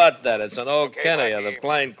 How about that? It's an old Kenny of the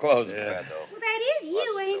plain clothes. Yeah. Well, that is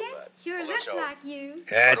you, ain't it? Sure looks like you.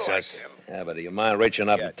 That's us. Yeah, but do you mind reaching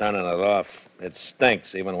up and turning it off? It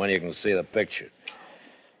stinks even when you can see the picture.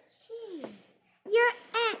 Gee, you're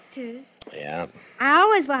actors. Yeah. I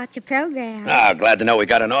always watch your program. Glad to know we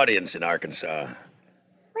got an audience in Arkansas.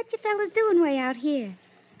 What you fellas doing way out here?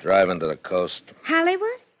 Driving to the coast.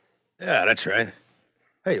 Hollywood? Yeah, that's right.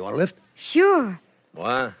 Hey, you want a lift? Sure.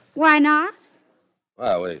 What? Why not?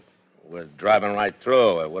 Well, we're driving right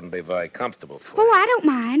through. It wouldn't be very comfortable for Oh, I don't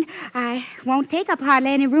mind. I won't take up hardly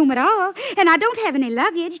any room at all. And I don't have any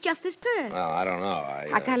luggage, just this purse. Well, I don't know.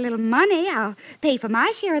 I got a little money. I'll pay for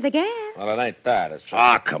my share of the gas. Well, it ain't that. It's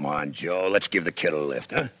just... Come on, Joe. Let's give the kid a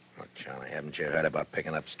lift, huh? Look, Charlie, haven't you heard about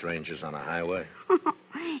picking up strangers on the highway?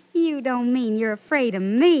 You don't mean you're afraid of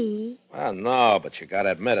me. Well, no, but you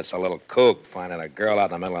gotta admit it's a little kook finding a girl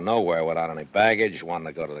out in the middle of nowhere without any baggage wanting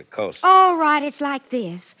to go to the coast. All right, it's like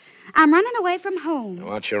this. I'm running away from home.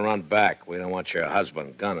 Why don't you run back? We don't want your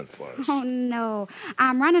husband gunning for us. Oh, no.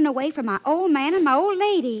 I'm running away from my old man and my old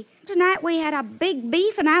lady. Tonight we had a big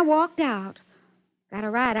beef and I walked out. Got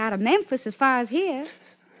a ride out of Memphis as far as here.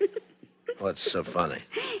 What's so funny?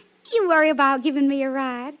 You worry about giving me a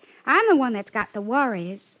ride. I'm the one that's got the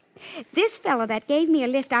worries. This fella that gave me a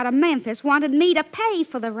lift out of Memphis wanted me to pay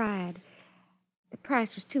for the ride. The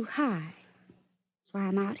price was too high. That's why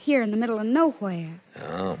I'm out here in the middle of nowhere.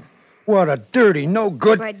 Oh. What a dirty, no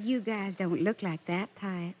good... But you guys don't look like that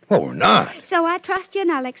type. Oh, we're not. So I trust you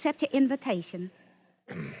and I'll accept your invitation.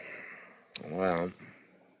 Well,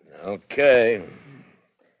 okay.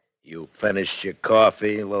 You finished your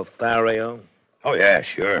coffee, Lothario? Oh, yeah,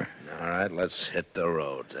 sure. All right, let's hit the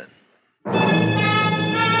road then.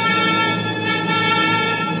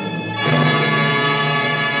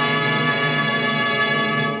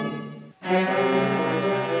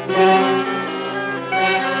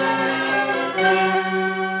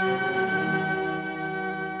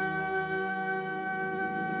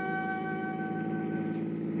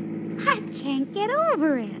 I can't get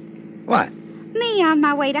over it. What? Me on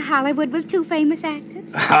my way to Hollywood with two famous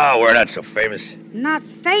actors. Oh, we're not so famous. Not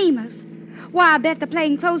famous? Why, I bet the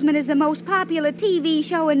Plainclothesman is the most popular TV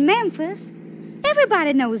show in Memphis.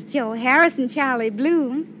 Everybody knows Joe Harris and Charlie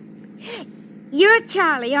Bloom. You're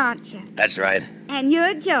Charlie, aren't you? That's right. And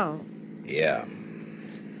you're Joe. Yeah.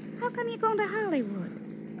 How come you're going to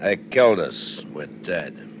Hollywood? They killed us. We're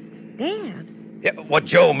dead. Dead? Yeah, what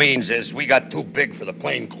Joe means is we got too big for the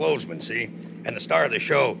plainclothesman, see? And the star of the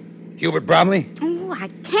show, Hubert Bromley. Oh, I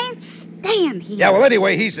can't stand him. Yeah, well,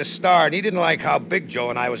 anyway, he's the star, and he didn't like how big Joe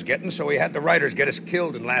and I was getting, so he had the writers get us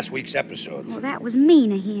killed in last week's episode. Well, that was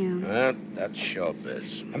mean of him. That's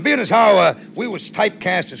showbiz. And being as how we was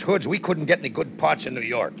typecast as hoods, we couldn't get any good parts in New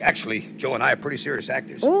York. Actually, Joe and I are pretty serious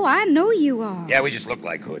actors. Oh, I know you are. Yeah, we just look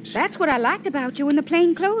like hoods. That's what I liked about you in the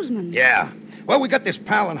Plainclothesman. Yeah. Well, we got this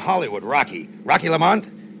pal in Hollywood, Rocky Lamont.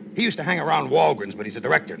 He used to hang around Walgreens, but he's a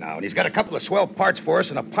director now, and he's got a couple of swell parts for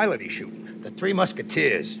us in a pilot he's shooting. The Three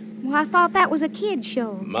Musketeers. Well, I thought that was a kid's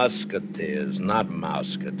show. Musketeers, not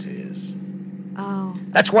mouseketeers. Oh.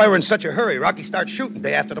 That's why we're in such a hurry. Rocky starts shooting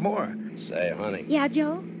day after tomorrow. Say, honey. Yeah,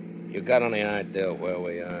 Joe? You got any idea where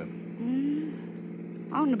we are?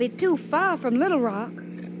 Oughtn't to be too far from Little Rock.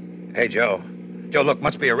 Hey, Joe. Joe, look,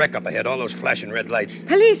 must be a wreck up ahead. All those flashing red lights.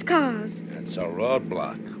 Police cars. It's a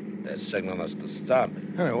roadblock. They're signaling us to stop.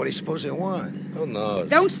 Hey, what do you suppose they want? Who knows?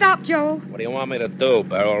 Don't stop, Joe. What do you want me to do?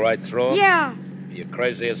 Barrel right through 'em? Yeah. You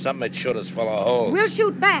crazy or something? They'd shoot us full of holes. We'll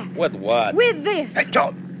shoot back. With what? With this. Hey,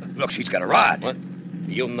 Joe, look, she's got a rod. What?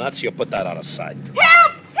 You nuts? You put that out of sight.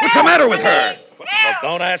 Help! What's the matter with her? Well,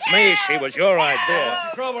 don't ask me. She was your idea. What's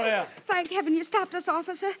the trouble here? Thank heaven you stopped us,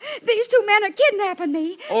 officer. These two men are kidnapping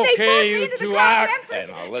me. They Okay, forced me you into the two car out. in Memphis. Hey,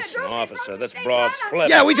 now listen, officer. This broad's flip.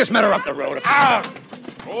 Yeah, we just met her up the road.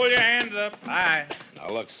 Hold your hands up. Aye. Now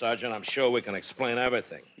look, Sergeant, I'm sure we can explain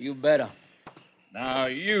everything. You better. Now,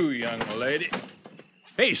 you, young lady.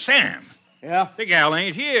 Hey, Sam. Yeah? The gal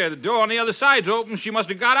ain't here. The door on the other side's open. She must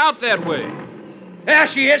have got out that way. There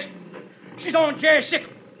she is. She's on Jerry's sick.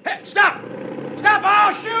 Hey, stop! Stop!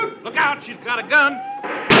 I'll shoot! Look out, she's got a gun.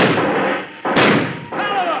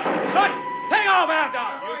 Oliver! Son! Hang off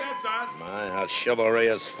after! You that, son? My, how chivalry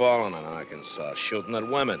has fallen in Arkansas. Shooting at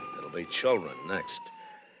women. It'll be children next.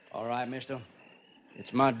 All right, mister.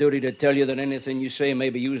 It's my duty to tell you that anything you say may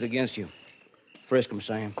be used against you. Frisk 'em,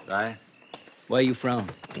 Sam. Aye. Where you from?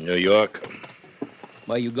 New York.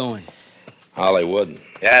 Where you going? Hollywood.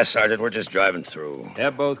 Yeah, Sergeant, we're just driving through. They're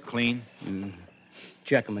both clean.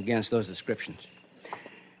 Check 'em against those descriptions.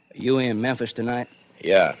 You in Memphis tonight?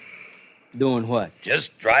 Yeah. Doing what?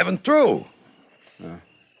 Just driving through.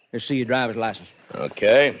 Let's see your driver's license.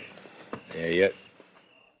 Okay. Yeah.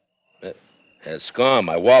 It's gone.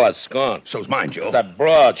 My wallet's gone. So's mine, Joe. That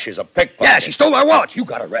broad, she's a pickpocket. Yeah, she stole my wallet. You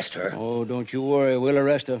gotta arrest her. Oh, don't you worry. We'll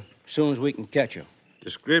arrest her as soon as we can catch her.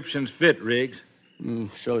 Descriptions fit, Riggs.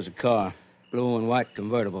 So's the car. Blue and white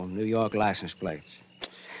convertible, New York license plates.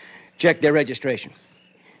 Check their registration.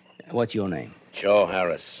 What's your name? Joe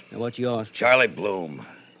Harris. And what's yours? Charlie Bloom.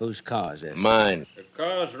 Whose car is this? Mine. The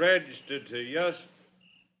car's registered to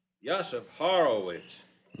Yusuf Horowitz.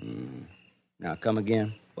 Now, come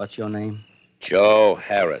again. What's your name? Joe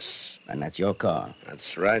Harris. And that's your car.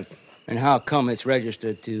 That's right. And how come it's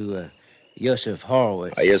registered to Yusuf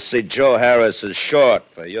Horowitz? You see, Joe Harris is short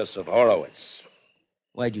for Yusuf Horowitz.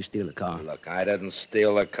 Why'd you steal the car? Look, I didn't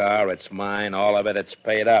steal the car. It's mine. All of it, it's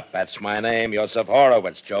paid up. That's my name, Joseph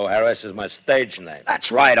Horowitz. Joe Harris is my stage name.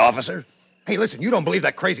 That's right, officer. Hey, listen, you don't believe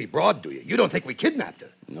that crazy broad, do you? You don't think we kidnapped her?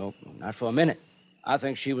 Nope, not for a minute. I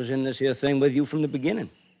think she was in this here thing with you from the beginning.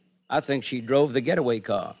 I think she drove the getaway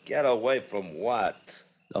car. Get away from what?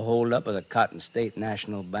 The holdup of the Cotton State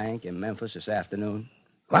National Bank in Memphis this afternoon.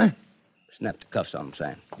 What? Snap the cuffs on him,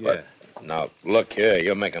 Sam. Yeah. Now, look here.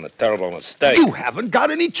 You're making a terrible mistake. You haven't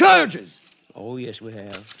got any charges. Oh, yes, we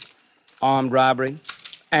have. Armed robbery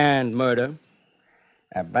and murder.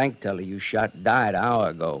 That bank teller you shot died an hour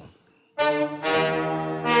ago.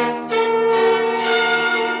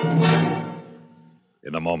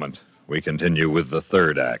 In a moment, we continue with the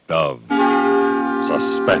third act of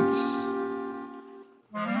Suspense.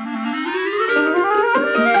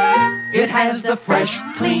 It has the fresh,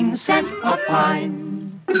 clean scent of pine.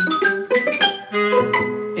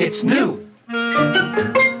 It's new.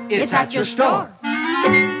 It's at your store.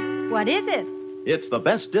 What is it? It's the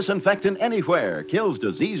best disinfectant anywhere. Kills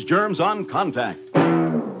disease germs on contact.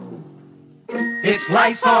 It's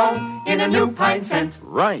Lysol in a new pine scent.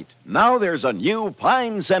 Right. Now there's a new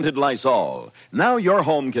pine-scented Lysol. Now your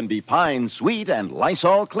home can be pine sweet and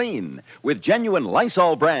Lysol clean with genuine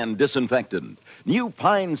Lysol brand disinfectant. New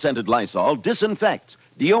pine-scented Lysol disinfects,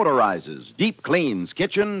 deodorizes, deep cleans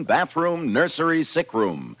kitchen, bathroom, nursery, sick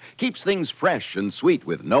room. Keeps things fresh and sweet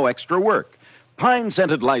with no extra work.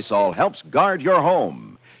 Pine-scented Lysol helps guard your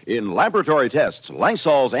home. In laboratory tests,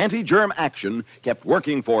 Lysol's anti-germ action kept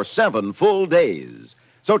working for 7 full days.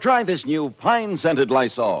 So try this new pine-scented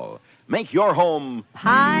Lysol. Make your home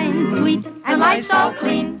Pine sweet and Lysol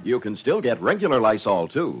clean. You can still get regular Lysol,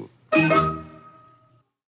 too. And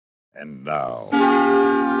now,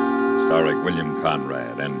 starring William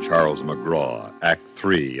Conrad and Charles McGraw, Act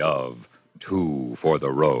 3 of Two for the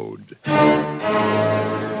Road.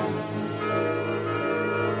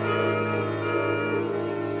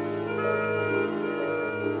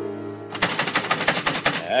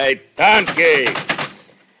 Hey, donkey!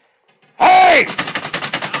 Hey!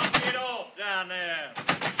 Knock it off down there.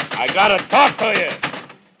 I gotta talk to you.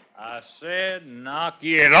 I said knock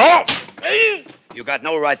it off. You got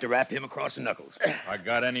no right to rap him across the knuckles. I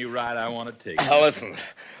got any right I want to take. Now, listen.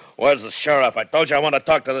 Where's the sheriff? I told you I want to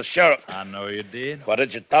talk to the sheriff. I know you did. What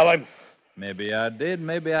did you tell him? Maybe I did,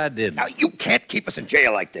 maybe I didn't. Now, you can't keep us in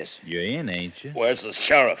jail like this. You're in, ain't you? Where's the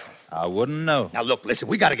sheriff? I wouldn't know. Now, look, listen,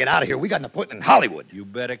 we got to get out of here. We got an appointment in Hollywood. You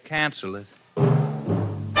better cancel it.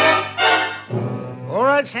 All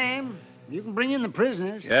right, Sam. You can bring in the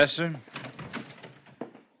prisoners. Yes, sir.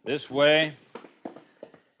 This way.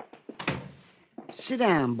 Sit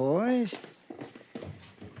down, boys.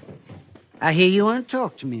 I hear you want to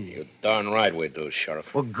talk to me. You're darn right we do,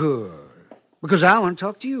 Sheriff. Well, good. Because I want to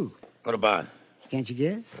talk to you. What about? Can't you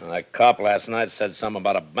guess? That cop last night said something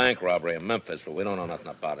about a bank robbery in Memphis, but we don't know nothing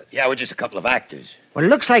about it. Yeah, we're just a couple of actors. Well, it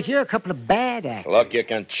looks like you're a couple of bad actors. Look, you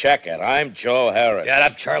can check it. I'm Joe Harris. Yeah,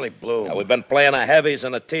 I'm Charlie Blue. We've been playing the heavies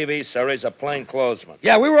in a TV series of plainclothesmen.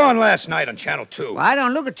 Yeah, we were on last night on Channel 2. Well, I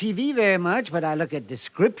don't look at TV very much, but I look at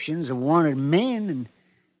descriptions of wanted men, and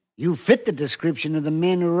you fit the description of the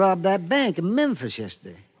men who robbed that bank in Memphis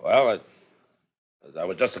yesterday. Well, that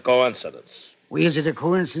was just a coincidence. Well, is it a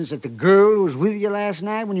coincidence that the girl who was with you last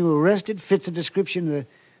night when you were arrested fits a description of the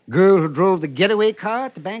girl who drove the getaway car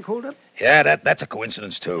at the bank holdup? Yeah, that's a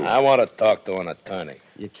coincidence, too. I want to talk to an attorney.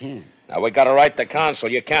 You can. Now, we got a right to counsel.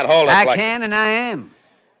 You can't hold us I like... can, and I am.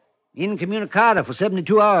 Incommunicado for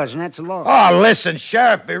 72 hours, and that's the law. Oh, listen,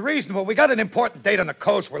 Sheriff, be reasonable. We got an important date on the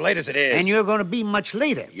coast. We're late as it is. And you're going to be much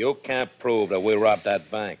later. You can't prove that we robbed that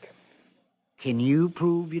bank. Can you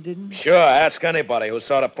prove you didn't? Sure, ask anybody who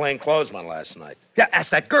saw the plainclothesman last night. Yeah,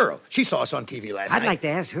 ask that girl. She saw us on TV last night. I'd like to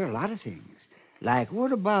ask her a lot of things. Like,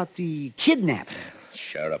 what about the kidnapping?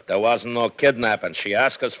 Sheriff, there wasn't no kidnapping. She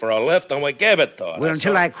asked us for a lift, and we gave it to her. Well,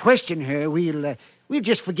 until I question her, we'll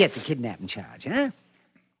just forget the kidnapping charge, huh?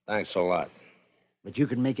 Thanks a lot. But you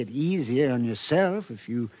can make it easier on yourself if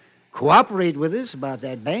you cooperate with us about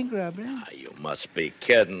that bank robbery. You must be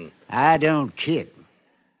kidding. I don't kid.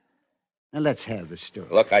 Now, let's have the story.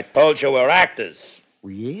 Look, I told you we're actors.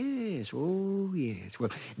 Well, yes. Oh, yes. Well,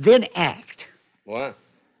 then act. What?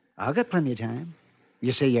 I've got plenty of time.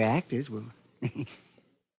 You say you're actors, well,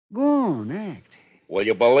 go on, act. Will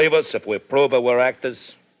you believe us if we prove that we're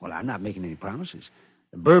actors? Well, I'm not making any promises.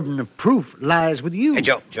 The burden of proof lies with you. Hey,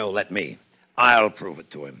 Joe, let me. I'll prove it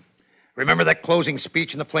to him. Remember that closing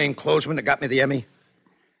speech in the plainclothesman that got me the Emmy?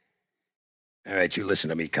 All right, you listen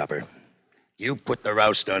to me, copper. You put the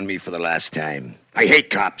roust on me for the last time. I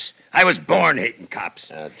hate cops. I was born hating cops.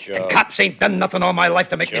 Joe. And cops ain't done nothing all my life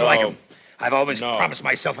to make me like them. I've always No. promised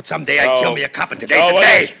myself that someday No. I'd kill me a cop, and today's No, the will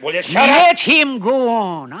day. Will you shut up? Let him go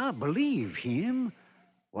on. I believe him.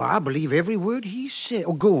 Well, I believe every word he said.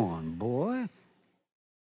 Oh, go on, boy.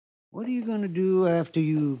 What are you going to do after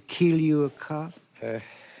you kill you a cop?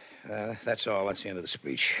 That's all. That's the end of the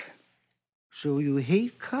speech. So you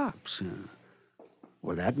hate cops, huh?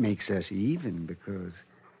 Well, that makes us even, because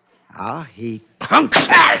I hate punks.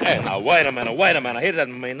 Hey, now, wait a minute. He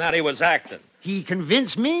didn't mean that. He was acting. He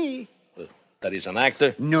convinced me. That he's an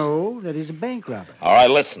actor? No, that he's a bank robber. All right,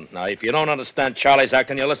 listen. Now, if you don't understand Charlie's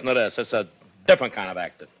acting, you listen to this. It's a different kind of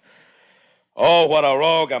acting. Oh, what a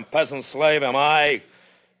rogue and peasant slave am I.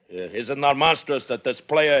 Is it not monstrous that this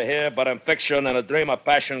player here, but in fiction and a dream of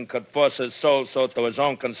passion, could force his soul so to his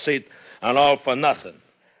own conceit, and all for nothing?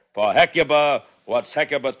 For Hecuba, what's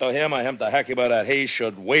Hecuba to him, or him to Hecuba, that he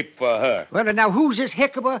should weep for her? Well, now, who's this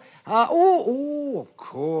Hecuba? Of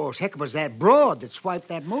course. Hecuba's that broad that swiped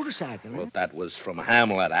that motorcycle. Well, that was from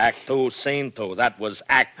Hamlet, Act 2, Scene 2. That was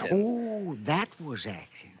acting. Oh, that was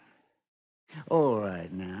action. All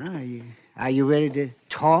right, now, are you ready to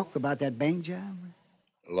talk about that bank job?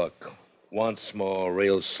 Look, once more,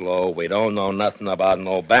 real slow. We don't know nothing about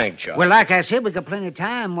no bank job. Well, like I said, we got plenty of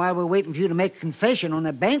time while we're waiting for you to make a confession on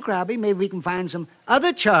that bank robbery. Maybe we can find some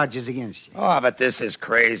other charges against you. Oh, but this is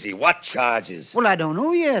crazy. What charges? Well, I don't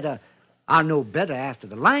know yet. I'll know better after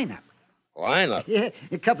the lineup. Lineup? Yeah,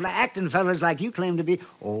 a couple of acting fellas like you claim to be.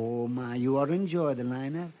 Oh, my, you ought to enjoy the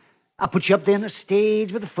lineup. I'll put you up there on the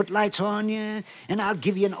stage with the footlights on you, and I'll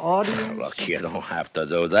give you an audience. Look, you don't have to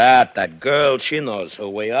do that. That girl, she knows who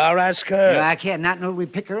we are. Ask her. No, I can't not know we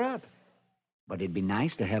pick her up. But it'd be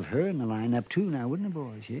nice to have her in the lineup, too, now, wouldn't it,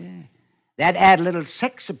 boys? Yeah. That'd add a little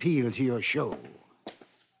sex appeal to your show.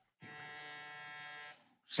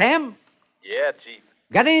 Sam, Yeah, Chief.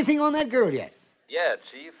 got anything on that girl yet? Yeah,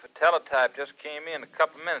 Chief. A teletype just came in a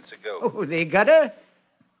couple minutes ago. Oh, they got her?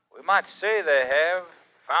 We might say they have.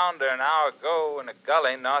 Found her an hour ago in a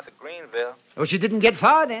gully north of Greenville. Oh, she didn't get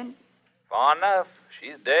far then. Far enough.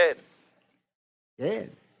 She's dead. Dead?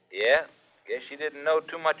 Yeah. Guess she didn't know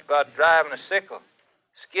too much about driving a sickle.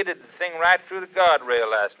 Skidded the thing right through the guardrail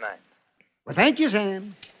last night. Well, thank you,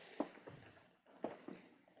 Sam.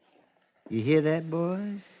 You hear that,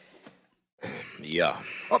 boys? Yeah.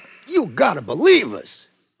 Oh, you gotta believe us.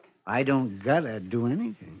 I don't gotta do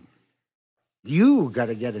anything. You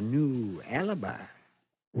gotta get a new alibi.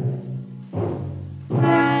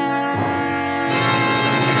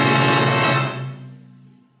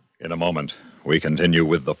 In a moment, we continue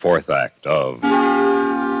with the fourth act of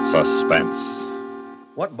Suspense.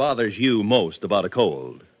 What bothers you most about a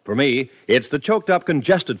cold? For me, it's the choked-up,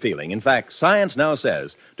 congested feeling. In fact, science now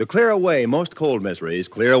says to clear away most cold miseries,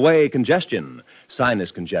 clear away congestion.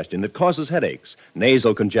 Sinus congestion that causes headaches,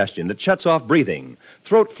 nasal congestion that shuts off breathing,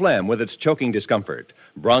 throat phlegm with its choking discomfort,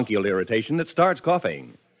 bronchial irritation that starts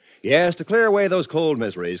coughing. Yes, to clear away those cold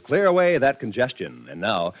miseries, clear away that congestion. And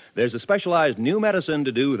now, there's a specialized new medicine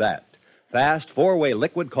to do that. Fast, four-way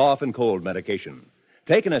liquid cough and cold medication.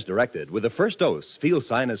 Taken as directed, with the first dose, feel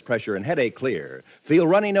sinus pressure and headache clear. Feel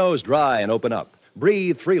runny nose dry and open up.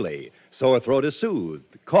 Breathe freely. Sore throat is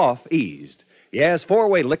soothed. Cough eased. Yes,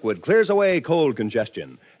 four-way liquid clears away cold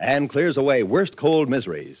congestion and clears away worst cold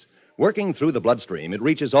miseries. Working through the bloodstream, it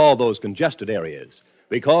reaches all those congested areas.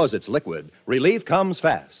 Because it's liquid, relief comes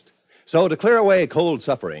fast. So to clear away cold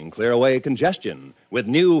suffering, clear away congestion with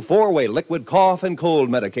new four-way liquid cough and cold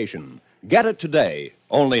medication. Get it today,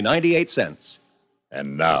 only 98 cents.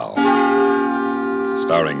 And now,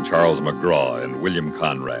 starring Charles McGraw and William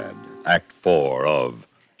Conrad, Act 4 of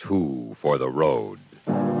Two for the Road.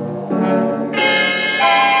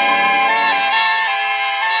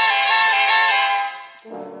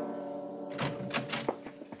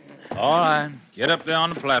 All right, get up there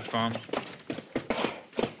on the platform.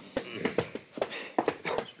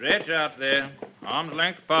 Stretch out there, arm's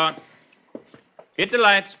length apart. Hit the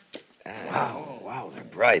lights. Wow, they're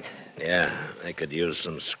bright. Yeah, they could use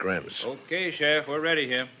some scrims. Okay, Sheriff, we're ready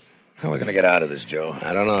here. How are we going to get out of this, Joe?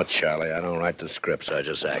 I don't know, Charlie. I don't write the scripts. I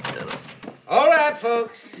just act in them. All right,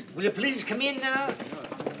 folks. Will you please come in now?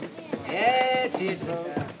 That's it,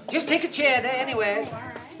 folks. Just take a chair there, anyways.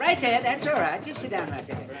 Right there, that's all right. Just sit down right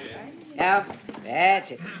there. Now,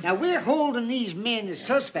 that's it. Now, we're holding these men as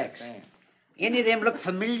suspects. Any of them look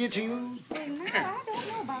familiar to you?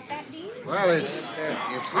 Well,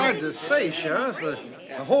 it's hard to say, Sheriff.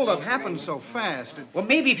 The holdup happened so fast. Well,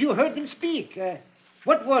 maybe if you heard them speak.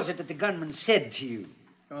 What was it that the gunman said to you?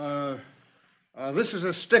 This is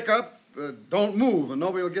a stick-up. Don't move, and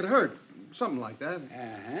nobody will get hurt. Something like that.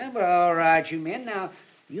 Uh-huh. Well, all right, you men. Now,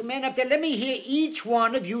 you men up there, let me hear each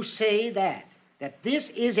one of you say that this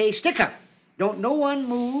is a stick-up. Don't no one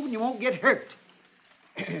move and you won't get hurt.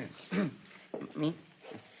 Me?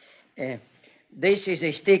 This is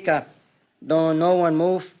a stick-up. Don't no one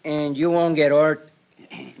move and you won't get hurt.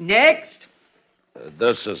 Next.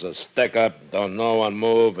 This is a stick-up. Don't no one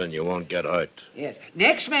move and you won't get hurt. Yes.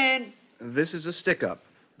 Next man. This is a stick-up.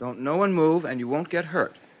 Don't no one move and you won't get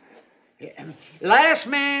hurt. Last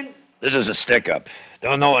man. This is a stick-up.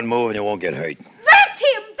 Don't no one move and you won't get hurt. That's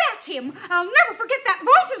him! That's him! I'll never forget that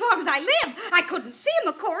voice as long as I live. I couldn't see him,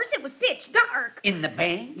 of course. It was pitch dark. In the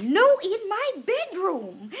bank? No, in my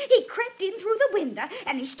bedroom. He crept in through the window,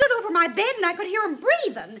 and he stood over my bed, and I could hear him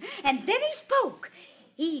breathing. And then he spoke.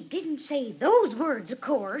 He didn't say those words, of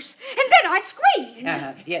course. And then I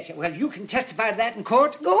screamed. Yes, well, you can testify to that in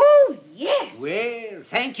court? Oh, yes. Well,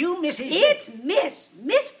 thank you, Mrs. It's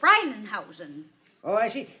Miss Freilenhausen. Oh, I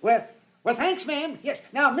see. Well, thanks, ma'am. Yes.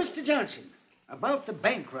 Now, Mr. Johnson, about the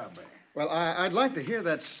bank robbery. Well, I'd like to hear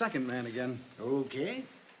that second man again. Okay.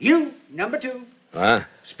 You, number 2. Huh?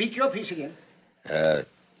 Speak your piece again.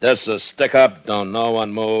 This is a stick-up. Don't no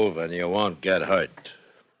one move and you won't get hurt.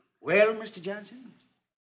 Well, Mr. Johnson?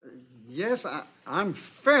 Yes, I'm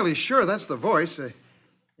fairly sure that's the voice.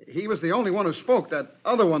 He was the only one who spoke. That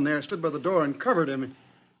other one there stood by the door and covered him.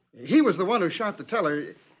 He was the one who shot the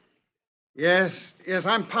teller. Yes,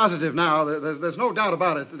 I'm positive now. There's no doubt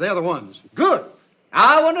about it. They're the ones. Good.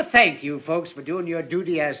 I want to thank you folks for doing your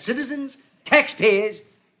duty as citizens, taxpayers,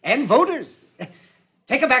 and voters.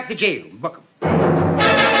 Take 'em back to jail. Book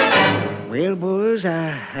 'em. Well, boys,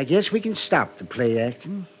 I guess we can stop the play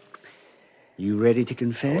acting. You ready to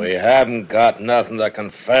confess? We haven't got nothing to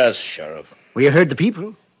confess, Sheriff. Well, you heard the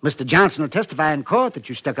people. Mr. Johnson will testify in court that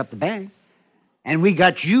you stuck up the bank. And we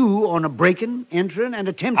got you on a breaking, entering, and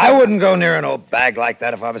attempting... I wouldn't go near an old bag like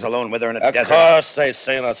that if I was alone with her in a desert. Of course, they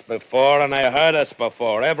seen us before, and they heard us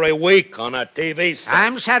before, every week on a TV set.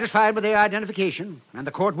 I'm satisfied with their identification, and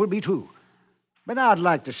the court will be too. But I'd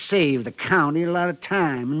like to save the county a lot of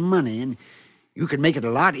time and money, and you could make it a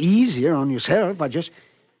lot easier on yourself by just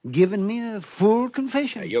giving me a full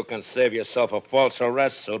confession. You can save yourself a false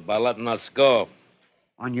arrest suit by letting us go.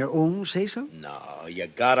 On your own say-so? No, you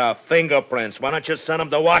got our fingerprints. Why don't you send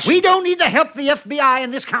them to Washington? We don't need the help of the FBI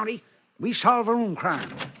in this county. We solve our own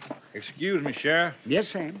crime. Excuse me, Sheriff. Yes,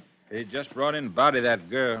 Sam? They just brought in the body of that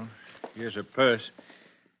girl. Here's her purse.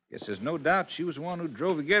 Guess there's no doubt she was the one who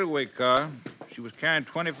drove the getaway car. She was carrying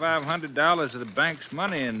 $2,500 of the bank's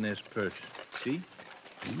money in this purse. See?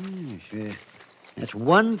 Sure. That's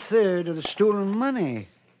 1/3 of the stolen money.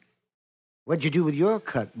 What'd you do with your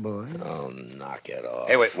cut, boy? Oh, knock it off.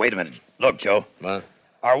 Hey, wait a minute. Look, Joe. What?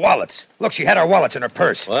 Our wallets. Look, she had our wallets in her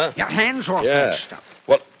purse. What? Your hands off Yeah. that stuff.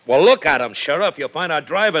 Well, look at them, Sheriff. You'll find our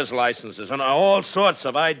driver's licenses and all sorts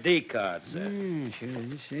of ID cards. Sure.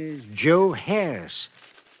 This is Joe Harris.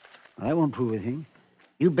 Well, that won't prove a thing.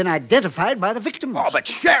 You've been identified by the victims. Oh, but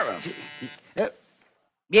Sheriff!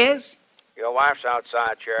 Yes? Your wife's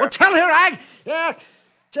outside, Sheriff. Well, tell her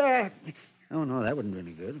oh, no, that wouldn't do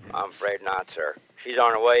any good. I'm afraid not, sir. She's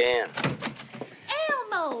on her way in.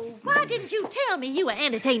 Elmo, why didn't you tell me you were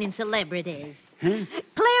entertaining celebrities? Huh?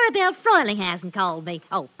 Clarabelle Frelinghausen called me.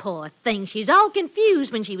 Oh, poor thing. She's all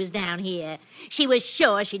confused when she was down here. She was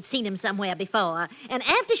sure she'd seen him somewhere before. And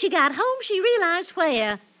after she got home, she realized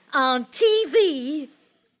where? On TV.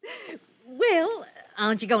 Well,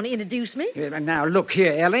 aren't you going to introduce me? Now, look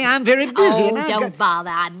here, Ellie. I'm very busy. Oh, don't bother.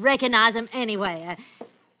 I'd recognize him anywhere.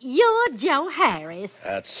 You're Joe Harris.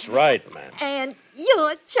 That's right, ma'am. And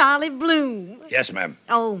you're Charlie Bloom. Yes, ma'am.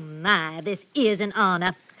 Oh, my, this is an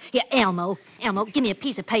honor. Here, Elmo, give me a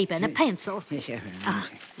piece of paper and a pencil.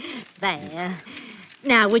 There.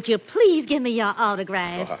 Now, would you please give me your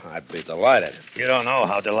autographs? Oh, I'd be delighted. You don't know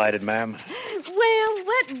how delighted, ma'am. Well,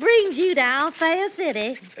 what brings you to our fair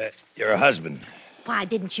city? Your husband. Why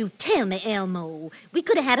didn't you tell me, Elmo? We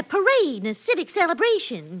could have had a parade and a civic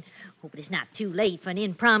celebration. Oh, but it's not too late for an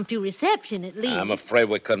impromptu reception, at least. I'm afraid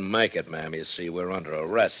we couldn't make it, ma'am. You see, we're under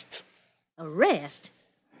arrest. Arrest?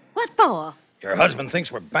 What for? Your husband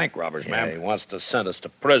thinks we're bank robbers, ma'am. He wants to send us to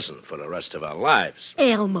prison for the rest of our lives.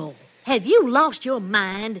 Elmo, have you lost your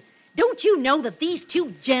mind? Don't you know that these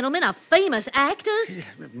two gentlemen are famous actors?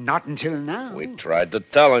 Not until now. We tried to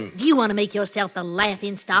tell him. Do you want to make yourself the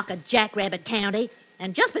laughingstock of Jackrabbit County?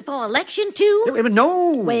 And just before election, too? No.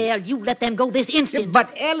 Well, you let them go this instant.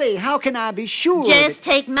 But, Ellie, how can I be sure? Just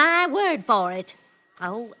take my word for it.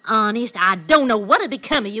 Oh, honest, I don't know what would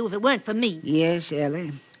become of you if it weren't for me. Yes,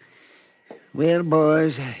 Ellie. Well,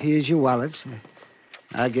 boys, here's your wallets.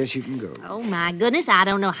 I guess you can go. Oh, my goodness, I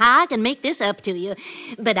don't know how I can make this up to you.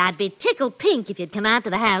 But I'd be tickled pink if you'd come out to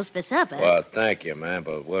the house for supper. Well, thank you, man,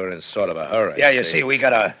 but we're in sort of a hurry. Yeah, you see, we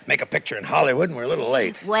gotta make a picture in Hollywood, and we're a little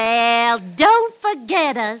late. Well, don't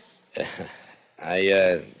forget us.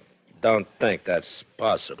 I don't think that's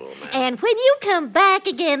possible, man. And when you come back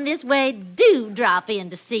again this way, do drop in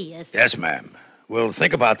to see us. Yes, ma'am. We'll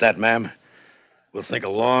think about that, ma'am. We'll think a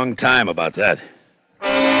long time about that.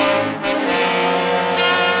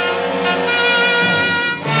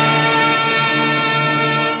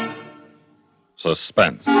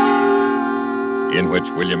 Suspense, in which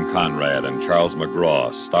William Conrad and Charles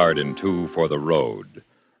McGraw starred in Two for the Road,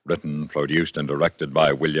 written, produced, and directed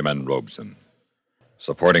by William N. Robeson.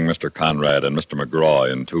 Supporting Mr. Conrad and Mr.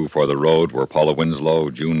 McGraw in Two for the Road were Paula Winslow,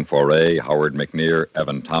 June Foray, Howard McNear,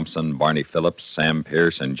 Evan Thompson, Barney Phillips, Sam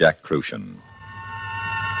Pierce, and Jack Crucian.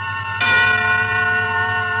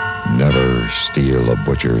 Never Steal a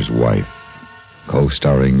Butcher's Wife,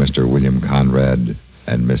 co-starring Mr. William Conrad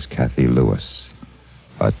and Miss Kathy Lewis.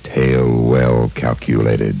 A tale well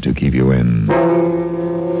calculated to keep you in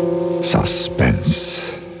suspense.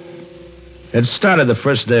 It started the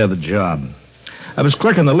first day of the job. I was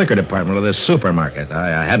clerking the liquor department of this supermarket.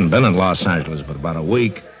 I hadn't been in Los Angeles but about a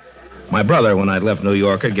week. My brother, when I'd left New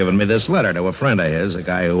York, had given me this letter to a friend of his, a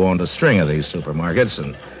guy who owned a string of these supermarkets,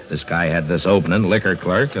 and this guy had this opening, liquor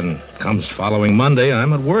clerk, and comes following Monday,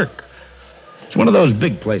 I'm at work. It's one of those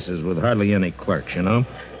big places with hardly any clerks, you know.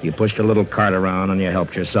 You pushed a little cart around and you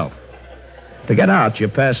helped yourself. To get out, you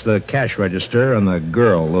passed the cash register and the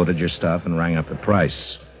girl loaded your stuff and rang up the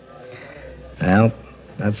price. Well,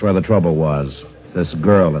 that's where the trouble was. This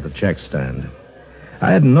girl at the check stand.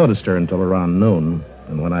 I hadn't noticed her until around noon,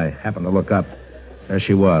 and when I happened to look up, there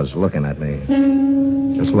she was, looking at me.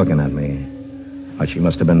 Just looking at me. Like she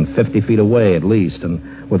must have been 50 feet away at least,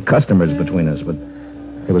 and with customers between us, but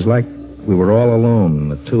it was like we were all alone,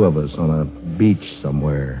 the two of us, on a beach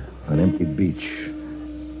somewhere, an empty beach.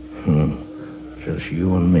 Just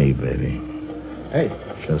you and me, baby. Hey.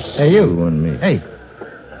 Just Hey, you. and me. Hey.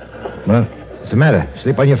 What? What's the matter?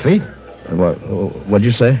 Sleep on your feet? What'd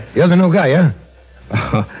you say? You're the new guy,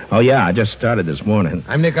 huh? Oh, yeah, I just started this morning.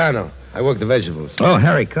 I'm Nick Arno. I work the vegetables. Oh,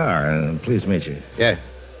 Harry Carr. Pleased to meet you. Yeah.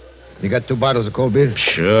 You got 2 bottles of cold beer?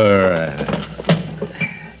 Sure.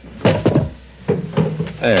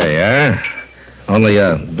 There you are. Only,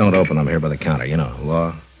 don't open them here by the counter. You know,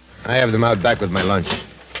 law. I have them out back with my lunch.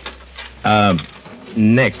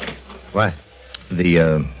 Nick. What?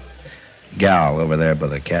 The, gal over there by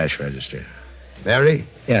the cash register. Mary?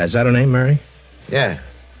 Yeah, is that her name, Mary? Yeah.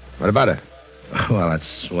 What about her? Well,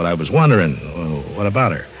 that's what I was wondering. What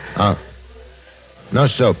about her? Oh. No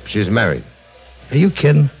soap. She's married. Are you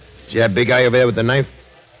kidding? See that big guy over there with the knife?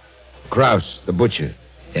 Kraus, the butcher.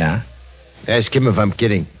 Yeah? Ask him if I'm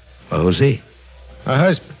kidding. Well, who's he? Her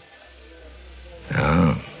husband.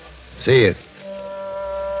 Oh. See it.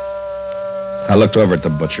 I looked over at the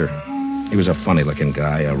butcher. He was a funny-looking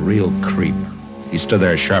guy, a real creep. He stood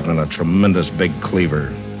there sharpening a tremendous big cleaver,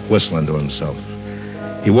 whistling to himself.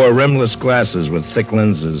 He wore rimless glasses with thick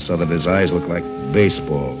lenses so that his eyes looked like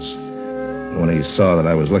baseballs. When he saw that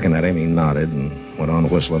I was looking at him, he nodded and went on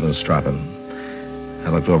whistling and stropping. I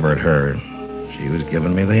looked over at her. She was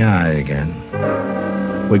giving me the eye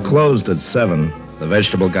again. We closed at 7. The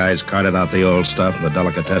vegetable guys carted out the old stuff, and the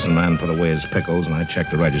delicatessen man put away his pickles, and I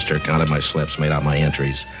checked the register, counted my slips, made out my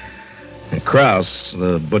entries. And Kraus,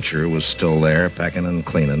 the butcher, was still there, packing and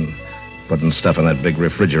cleaning, putting stuff in that big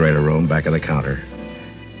refrigerator room back of the counter.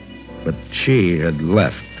 But she had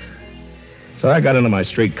left. So I got into my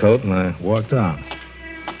street coat and I walked out.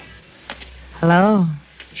 Hello.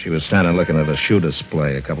 She was standing looking at a shoe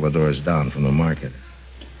display a couple of doors down from the market.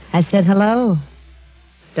 I said hello.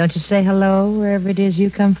 Don't you say hello wherever it is you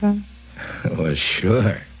come from? Well,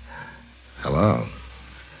 sure. Hello.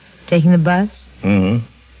 Taking the bus? Mm-hmm.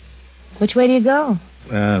 Which way do you go?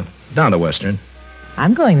 Down to Western.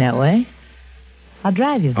 I'm going that way. I'll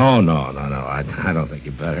drive you. Oh, no. I don't think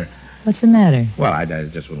you better. What's the matter? Well, I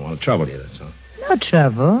just wouldn't want to trouble you, that's all. No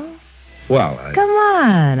trouble. Well, Come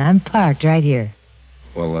on. I'm parked right here.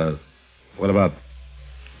 Well, what about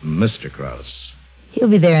Mr. Kraus? He'll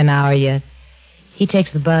be there an hour yet. He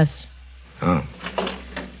takes the bus. Oh.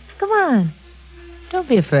 Come on. Don't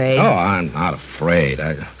be afraid. Oh, I'm not afraid.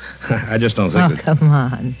 I just don't think that... come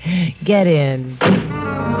on. Get in.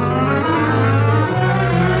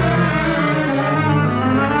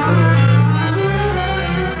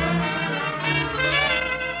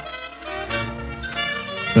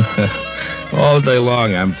 All day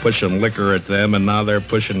long, I'm pushing liquor at them, and now they're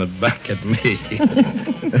pushing it back at me.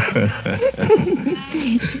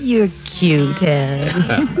 You're cute, Harry.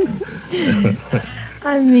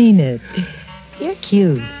 I mean it. You're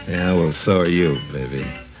cute. Yeah, well, so are you, baby.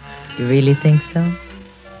 You really think so?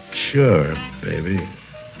 Sure, baby.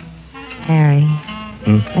 Harry,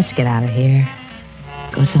 let's get out of here.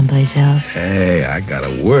 Go someplace else. Hey, I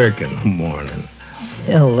gotta work in the morning.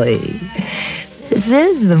 Silly. This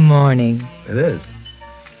is the morning. It is.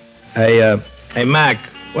 Hey, Mac,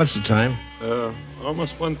 what's the time?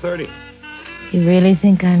 Almost 1:30. You really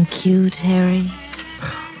think I'm cute, Harry?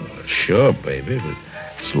 Well, sure, baby, but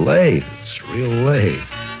it's late. It's real late.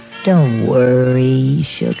 Don't worry,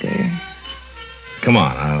 sugar. Come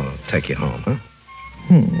on, I'll take you home, huh?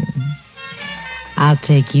 I'll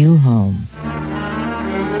take you home.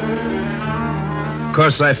 Of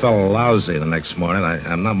course, I felt lousy the next morning.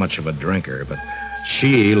 I'm not much of a drinker, but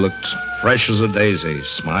she looked fresh as a daisy,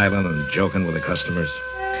 smiling and joking with the customers.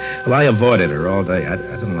 Well, I avoided her all day. I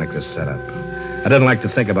didn't like the setup. I didn't like to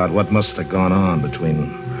think about what must have gone on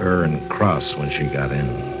between her and Cross when she got in.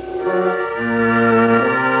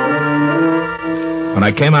 When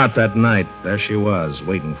I came out that night, there she was,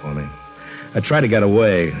 waiting for me. I tried to get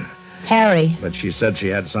away. Harry. But she said she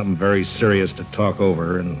had something very serious to talk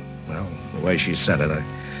over, and, well, the way she said it,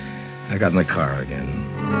 I got in the car again.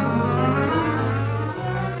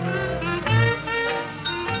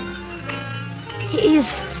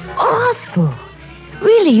 He's awful.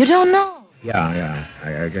 Really, you don't know? Yeah,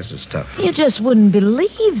 I guess it's tough. You just wouldn't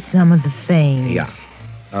believe some of the things. Yeah.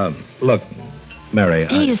 Look, Mary,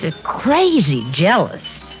 He's crazy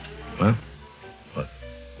jealous. Huh?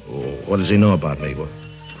 What does he know about me?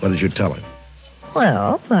 What did you tell him?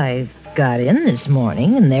 Well, I got in this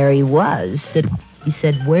morning, and there he was. He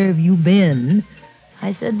said, "Where have you been?"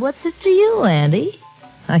 I said, "What's it to you, Andy?"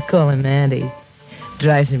 I call him Andy.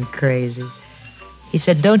 Drives him crazy. He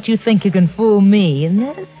said, "Don't you think you can fool me?" And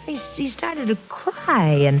then he started to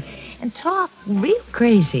cry and talk real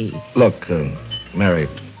crazy. Look, Mary,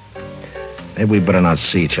 maybe we better not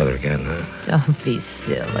see each other again, huh? Don't be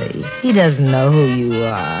silly. He doesn't know who you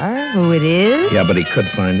are, who it is. Yeah, but he could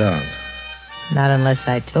find out. Not unless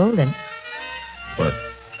I told him. What?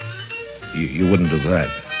 You wouldn't do that?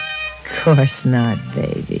 Of course not,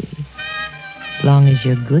 baby. As long as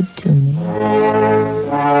you're good to me.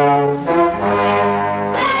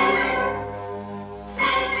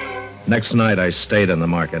 Next night, I stayed in the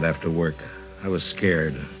market after work. I was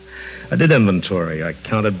scared. I did inventory. I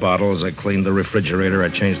counted bottles. I cleaned the refrigerator. I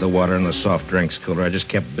changed the water in the soft drinks cooler. I just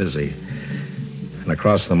kept busy. And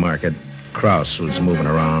across the market, Krause was moving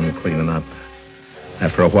around, cleaning up.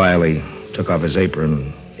 After a while, he took off his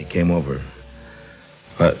apron. He came over.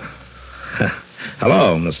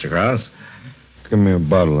 Hello, Mr. Krause. Give me a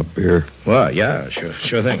bottle of beer. Well, yeah,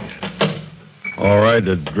 sure thing. All right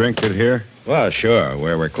to drink it here? Well, sure.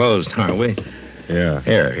 We're closed, aren't we? Yeah.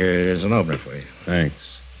 Here's an opener for you. Thanks.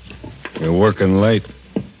 You're working late?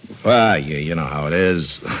 Well, you know how it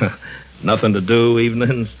is. Nothing to do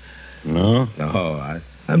evenings? No? No,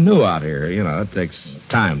 I'm new out here. You know, it takes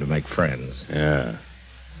time to make friends. Yeah.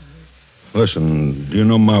 Listen, do you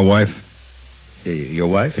know my wife? Your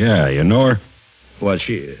wife? Yeah, you know her? Well,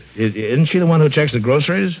 isn't she the one who checks the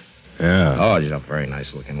groceries? Yeah. Oh, she's a very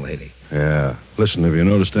nice-looking lady. Yeah. Listen, have you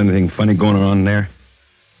noticed anything funny going on there?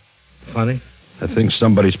 Funny? I think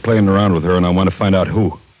somebody's playing around with her, and I want to find out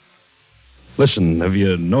who. Listen, have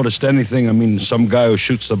you noticed anything? I mean, some guy who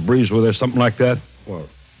shoots the breeze with her, something like that? Well,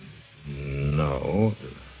 no.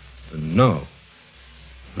 No.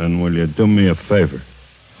 Then will you do me a favor?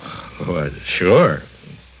 Well, sure.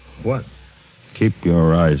 What? Keep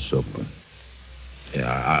your eyes open. Yeah,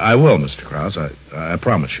 I will, Mr. Krause. I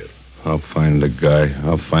promise you. I'll find the guy.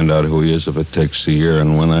 I'll find out who he is if it takes a year,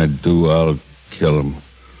 and when I do, I'll kill him.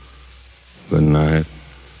 Good night.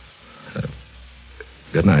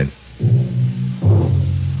 Good night.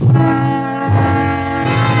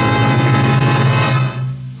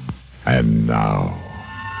 And now,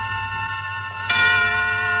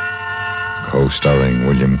 co-starring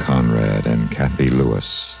William Conrad and Kathy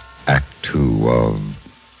Lewis, Act 2 of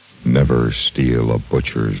Never Steal a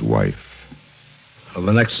Butcher's Wife. Well,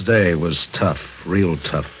 the next day was tough, real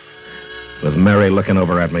tough. With Mary looking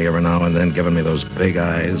over at me every now and then, giving me those big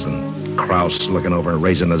eyes, and Krause looking over and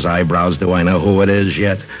raising his eyebrows. Do I know who it is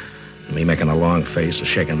yet? And me making a long face and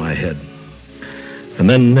shaking my head. And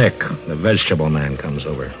then Nick, the vegetable man, comes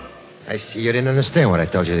over. I see you didn't understand what I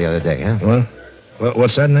told you the other day, huh? What?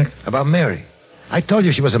 What's that, Nick? About Mary. I told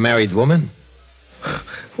you she was a married woman.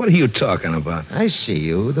 What are you talking about? I see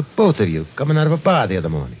you, the both of you, coming out of a bar the other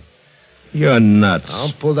morning. You're nuts.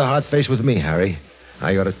 Don't pull the hard face with me, Harry.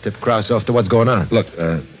 I ought to tip Krause off to what's going on. Look,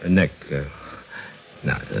 Nick.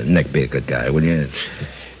 Nick, be a good guy, will you?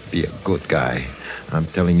 Be a good guy. I'm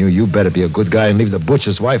telling you, you better be a good guy and leave the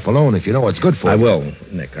butcher's wife alone if you know what's good for you. I will,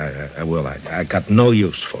 Nick. I will. I got no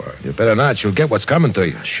use for her. You better not. She'll get what's coming to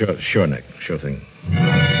you. Sure, Nick. Sure thing.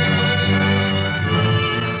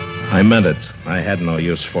 I meant it. I had no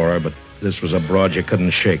use for her, but this was a broad you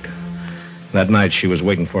couldn't shake. That night, she was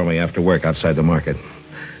waiting for me after work outside the market,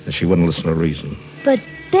 and she wouldn't listen to reason. But,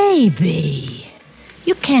 baby,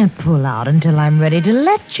 you can't pull out until I'm ready to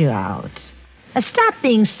let you out. Stop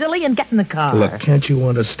being silly and get in the car. Look, can't you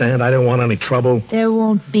understand? I don't want any trouble. There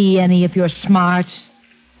won't be any if you're smart.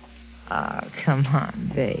 Oh, come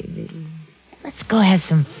on, baby. Let's go have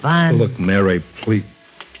some fun. Look, Mary, please.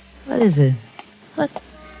 What is it? What?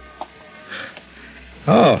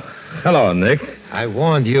 Oh, hello, Nick. I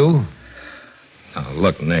warned you. Oh,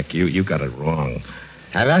 look, Nick, you got it wrong.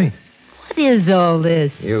 Have I? What is all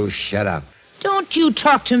this? You shut up. Don't you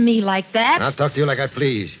talk to me like that. I'll talk to you like I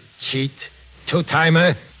please. Cheat.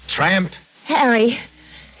 Two-timer. Tramp. Harry.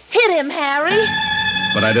 Hit him, Harry.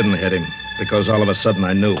 But I didn't hit him, because all of a sudden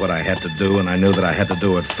I knew what I had to do, and I knew that I had to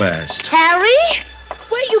do it fast. Harry?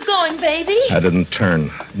 Where you going, baby? I didn't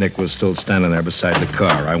turn. Nick was still standing there beside the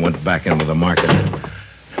car. I went back into the market.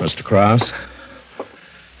 Mr. Krause?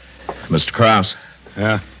 Mr. Krause?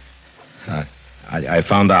 Yeah? I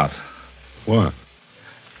found out. What?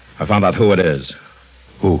 I found out who it is.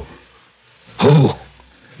 Who?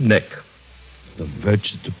 Nick. The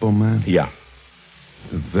vegetable man? Yeah.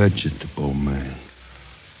 The vegetable man.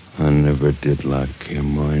 I never did like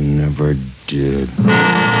him. I never did.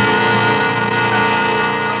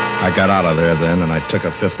 I got out of there then, and I took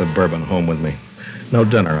a fifth of bourbon home with me. No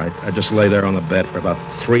dinner. I just lay there on the bed for about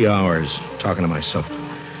 3 hours talking to myself.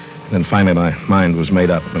 Then finally my mind was made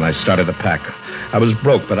up, and I started to pack. I was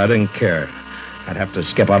broke, but I didn't care. I'd have to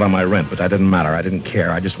skip out on my rent, but that didn't matter. I didn't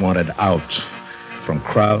care. I just wanted out. From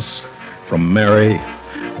Krause, from Mary,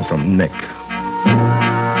 and from Nick.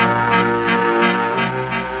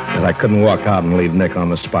 But I couldn't walk out and leave Nick on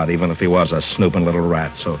the spot, even if he was a snooping little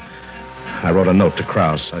rat. So I wrote a note to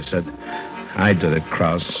Krause. I said, I did it,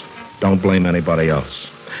 Krause. Don't blame anybody else.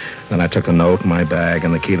 Then I took the note, my bag,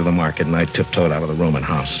 and the key to the market, and I tiptoed out of the room and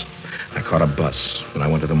house. I caught a bus, and I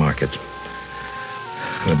went to the market.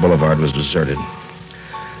 The boulevard was deserted.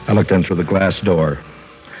 I looked in through the glass door.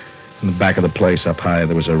 In the back of the place up high,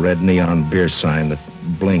 there was a red neon beer sign that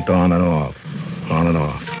blinked on and off, on and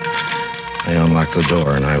off. I unlocked the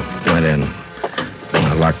door, and I went in. And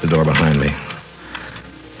I locked the door behind me.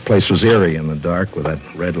 The place was eerie in the dark with that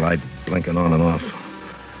red light blinking on and off.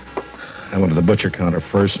 I went to the butcher counter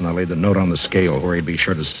first, and I laid the note on the scale where he'd be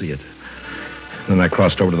sure to see it. Then I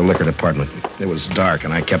crossed over to the liquor department. It was dark,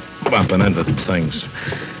 and I kept bumping into things.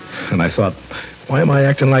 And I thought, why am I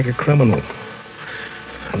acting like a criminal?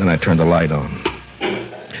 And then I turned the light on.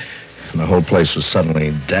 And the whole place was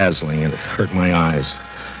suddenly dazzling, and it hurt my eyes.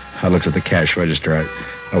 I looked at the cash register.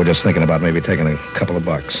 I was just thinking about maybe taking a couple of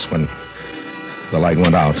bucks when the light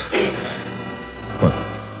went out. But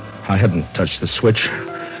I hadn't touched the switch.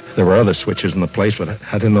 There were other switches in the place, but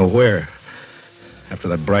I didn't know where. After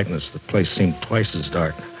that brightness, the place seemed twice as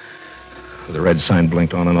dark. The red sign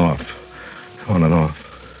blinked on and off. On and off.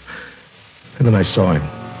 And then I saw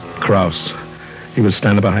him. Krause. He was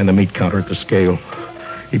standing behind the meat counter at the scale.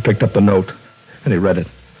 He picked up the note, and he read it.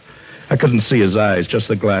 I couldn't see his eyes, just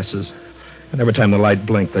the glasses. And every time the light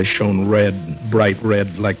blinked, they shone red, bright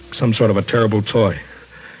red, like some sort of a terrible toy.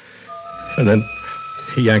 And then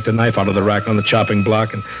he yanked a knife out of the rack on the chopping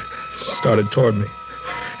block and started toward me.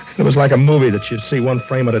 It was like a movie that you'd see one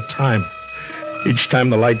frame at a time. Each time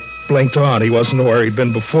the light blinked on, he wasn't where he'd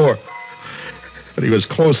been before. But he was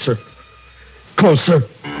closer. Closer.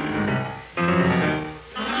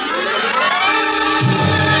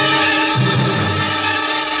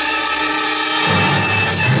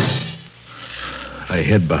 I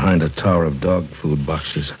hid behind a tower of dog food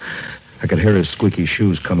boxes. I could hear his squeaky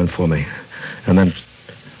shoes coming for me. And then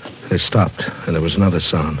they stopped, and there was another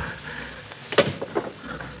sound.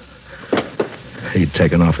 He'd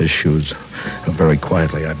taken off his shoes. And very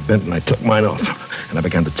quietly, I bent and I took mine off. And I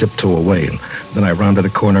began to tiptoe away. And then I rounded a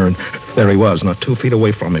corner, and there he was, not 2 feet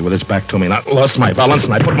away from me, with his back to me. And I lost my balance,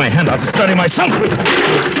 and I put my hand out to steady myself.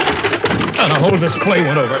 And the whole display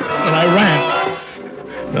went over, and I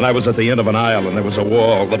ran. Then I was at the end of an aisle, and there was a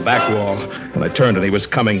wall, the back wall. And I turned, and he was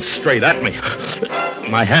coming straight at me.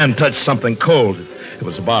 My hand touched something cold. It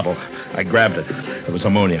was a bottle. I grabbed it. It was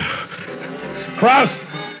ammonia. Krause!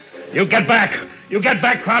 You get back! You get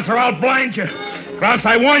back, Krause, or I'll blind you! Krause,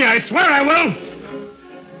 I warn you, I swear I will!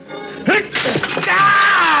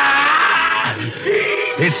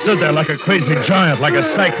 He stood there like a crazy giant, like a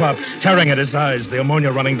cyclops, tearing at his eyes, the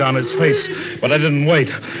ammonia running down his face. But I didn't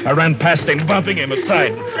wait. I ran past him, bumping him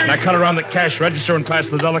aside. And I cut around the cash register and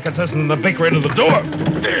past the delicatessen and the bakery into the door.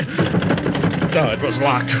 No, it was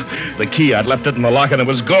locked. The key, I'd left it in the lock and it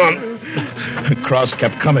was gone. Cross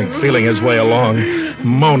kept coming, feeling his way along,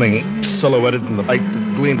 moaning, silhouetted in the light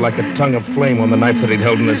that gleamed like a tongue of flame on the knife that he'd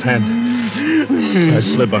held in his hand. I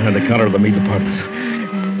slid behind the counter of the meat department.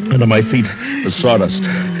 Under my feet, the sawdust.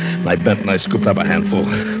 I bent and I scooped up a handful.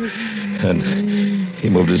 And he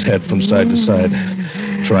moved his head from side to side,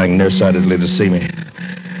 trying nearsightedly to see me.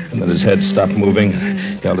 And then his head stopped moving,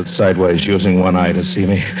 held it sideways, using one eye to see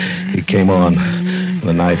me. He came on, and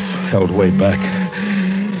the knife held way back.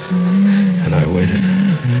 And I waited.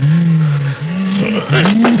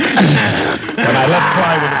 When I let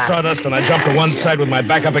fly with the sawdust, and I jumped to one side with my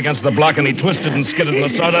back up against the block, and he twisted and skidded in the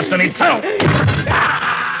sawdust, and he fell.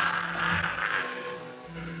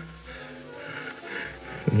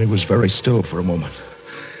 And it was very still for a moment.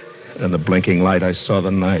 And in the blinking light, I saw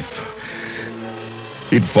the knife.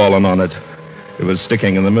 He'd fallen on it. It was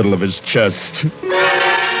sticking in the middle of his chest.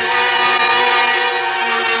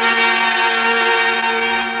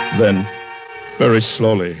 Then, very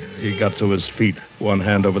slowly, he got to his feet, one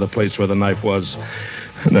hand over the place where the knife was.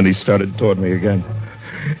 And then he started toward me again.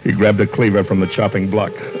 He grabbed a cleaver from the chopping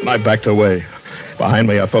block, and I backed away. Behind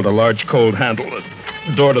me, I felt a large cold handle, the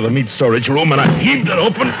door to the meat storage room, and I heaved it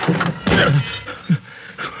open.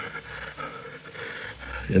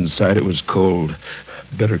 Inside, it was cold,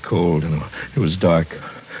 bitter cold, and it was dark.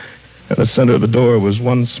 In the center of the door was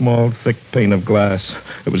one small, thick pane of glass.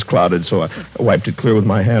 It was clouded, so I wiped it clear with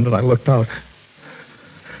my hand, and I looked out.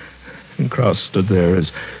 And Krause stood there,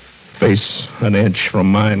 his face an inch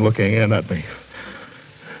from mine, looking in at me.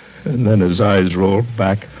 And then his eyes rolled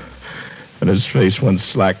back, and his face went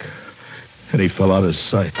slack, and he fell out of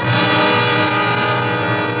sight.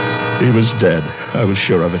 He was dead. I was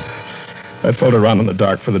sure of it. I felt around in the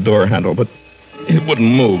dark for the door handle, but it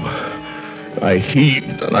wouldn't move. I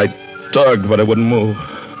heaved and I tugged, but it wouldn't move.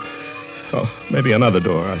 Oh, maybe another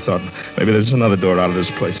door, I thought. Maybe there's another door out of this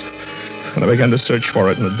place. And I began to search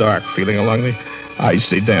for it in the dark, feeling along the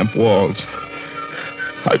icy, damp walls.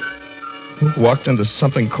 I walked into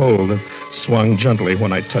something cold that swung gently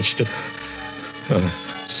when I touched it. A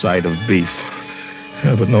side of beef.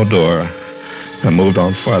 But no door. I moved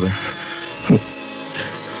on farther.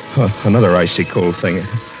 Another icy cold thing.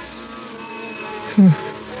 I'm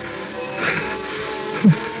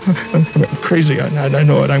crazy. I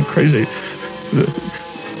know it. I'm crazy.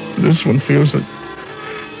 This one feels as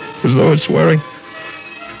though it's wearing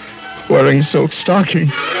silk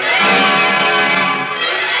stockings.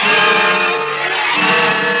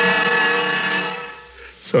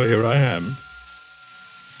 So here I am.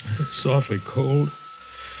 It's awfully cold.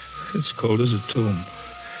 It's cold as a tomb.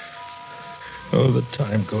 Oh, the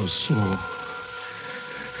time goes slow.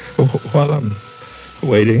 While I'm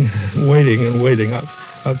waiting,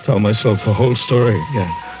 I'll tell myself the whole story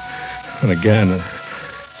again and again.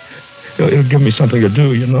 It'll give me something to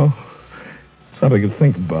do, you know? Something to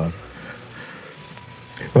think about.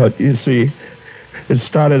 But, you see, it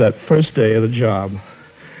started that first day of the job.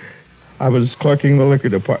 I was clerking the liquor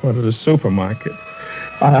department at a supermarket.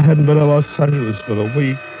 I hadn't been in Los Angeles for a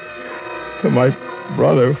week. And my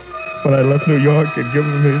brother, when I left New York, had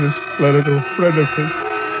given me this letter to a friend of his,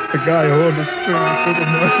 the guy who owned the supermarket.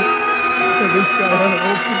 And this guy had an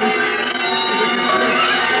opening.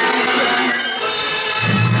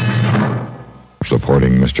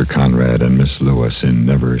 Supporting Mr. Conrad and Miss Lewis in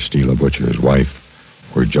Never Steal a Butcher's Wife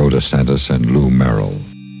were Joe DeSantis and Lou Merrill.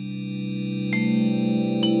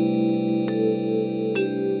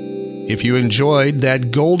 If you enjoyed that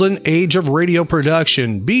golden age of radio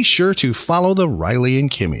production, be sure to follow the Riley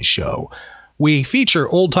and Kimmy Show. We feature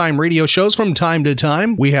old-time radio shows from time to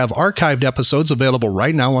time. We have archived episodes available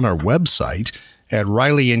right now on our website at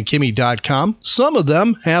rileyandkimmy.com. Some of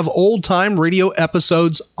them have old-time radio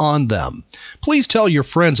episodes on them. Please tell your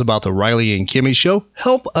friends about the Riley and Kimmy Show.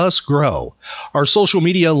 Help us grow. Our social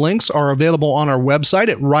media links are available on our website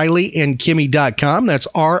at rileyandkimmy.com. That's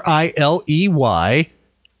R-I-L-E-Y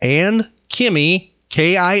and Kimmy,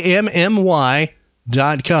 KIMMY.com.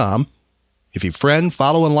 If you friend,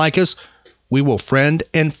 follow, and like us, we will friend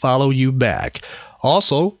and follow you back.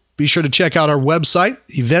 Also, be sure to check out our website,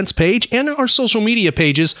 events page, and our social media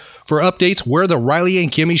pages for updates where the Riley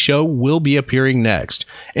and Kimmy Show will be appearing next.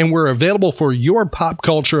 And we're available for your pop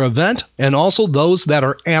culture event and also those that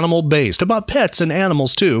are animal-based, about pets and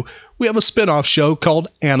animals too. We have a spin-off show called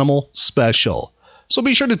Animal Special. So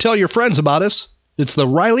be sure to tell your friends about us It's the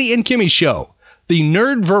Riley and Kimmy Show, the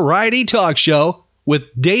nerd variety talk show with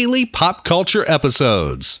daily pop culture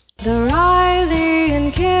episodes. The Riley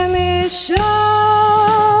and Kimmy Show.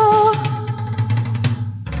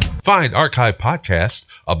 Find archive podcasts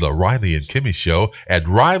of The Riley and Kimmy Show at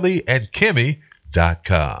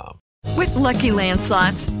RileyandKimmy.com. With Lucky Land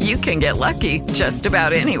Slots, you can get lucky just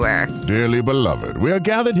about anywhere. Dearly beloved, we are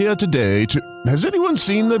gathered here today to... Has anyone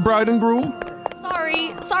seen the bride and groom?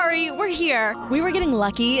 Sorry, we're here. We were getting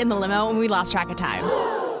lucky in the limo and we lost track of time.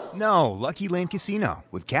 No, Lucky Land Casino,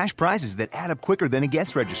 with cash prizes that add up quicker than a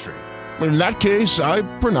guest registry. In that case, I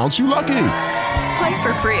pronounce you lucky. Play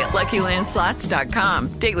for free at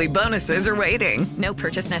LuckyLandSlots.com. Daily bonuses are waiting. No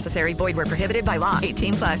purchase necessary. Void where prohibited by law.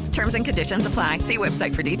 18+. Terms and conditions apply. See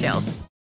website for details.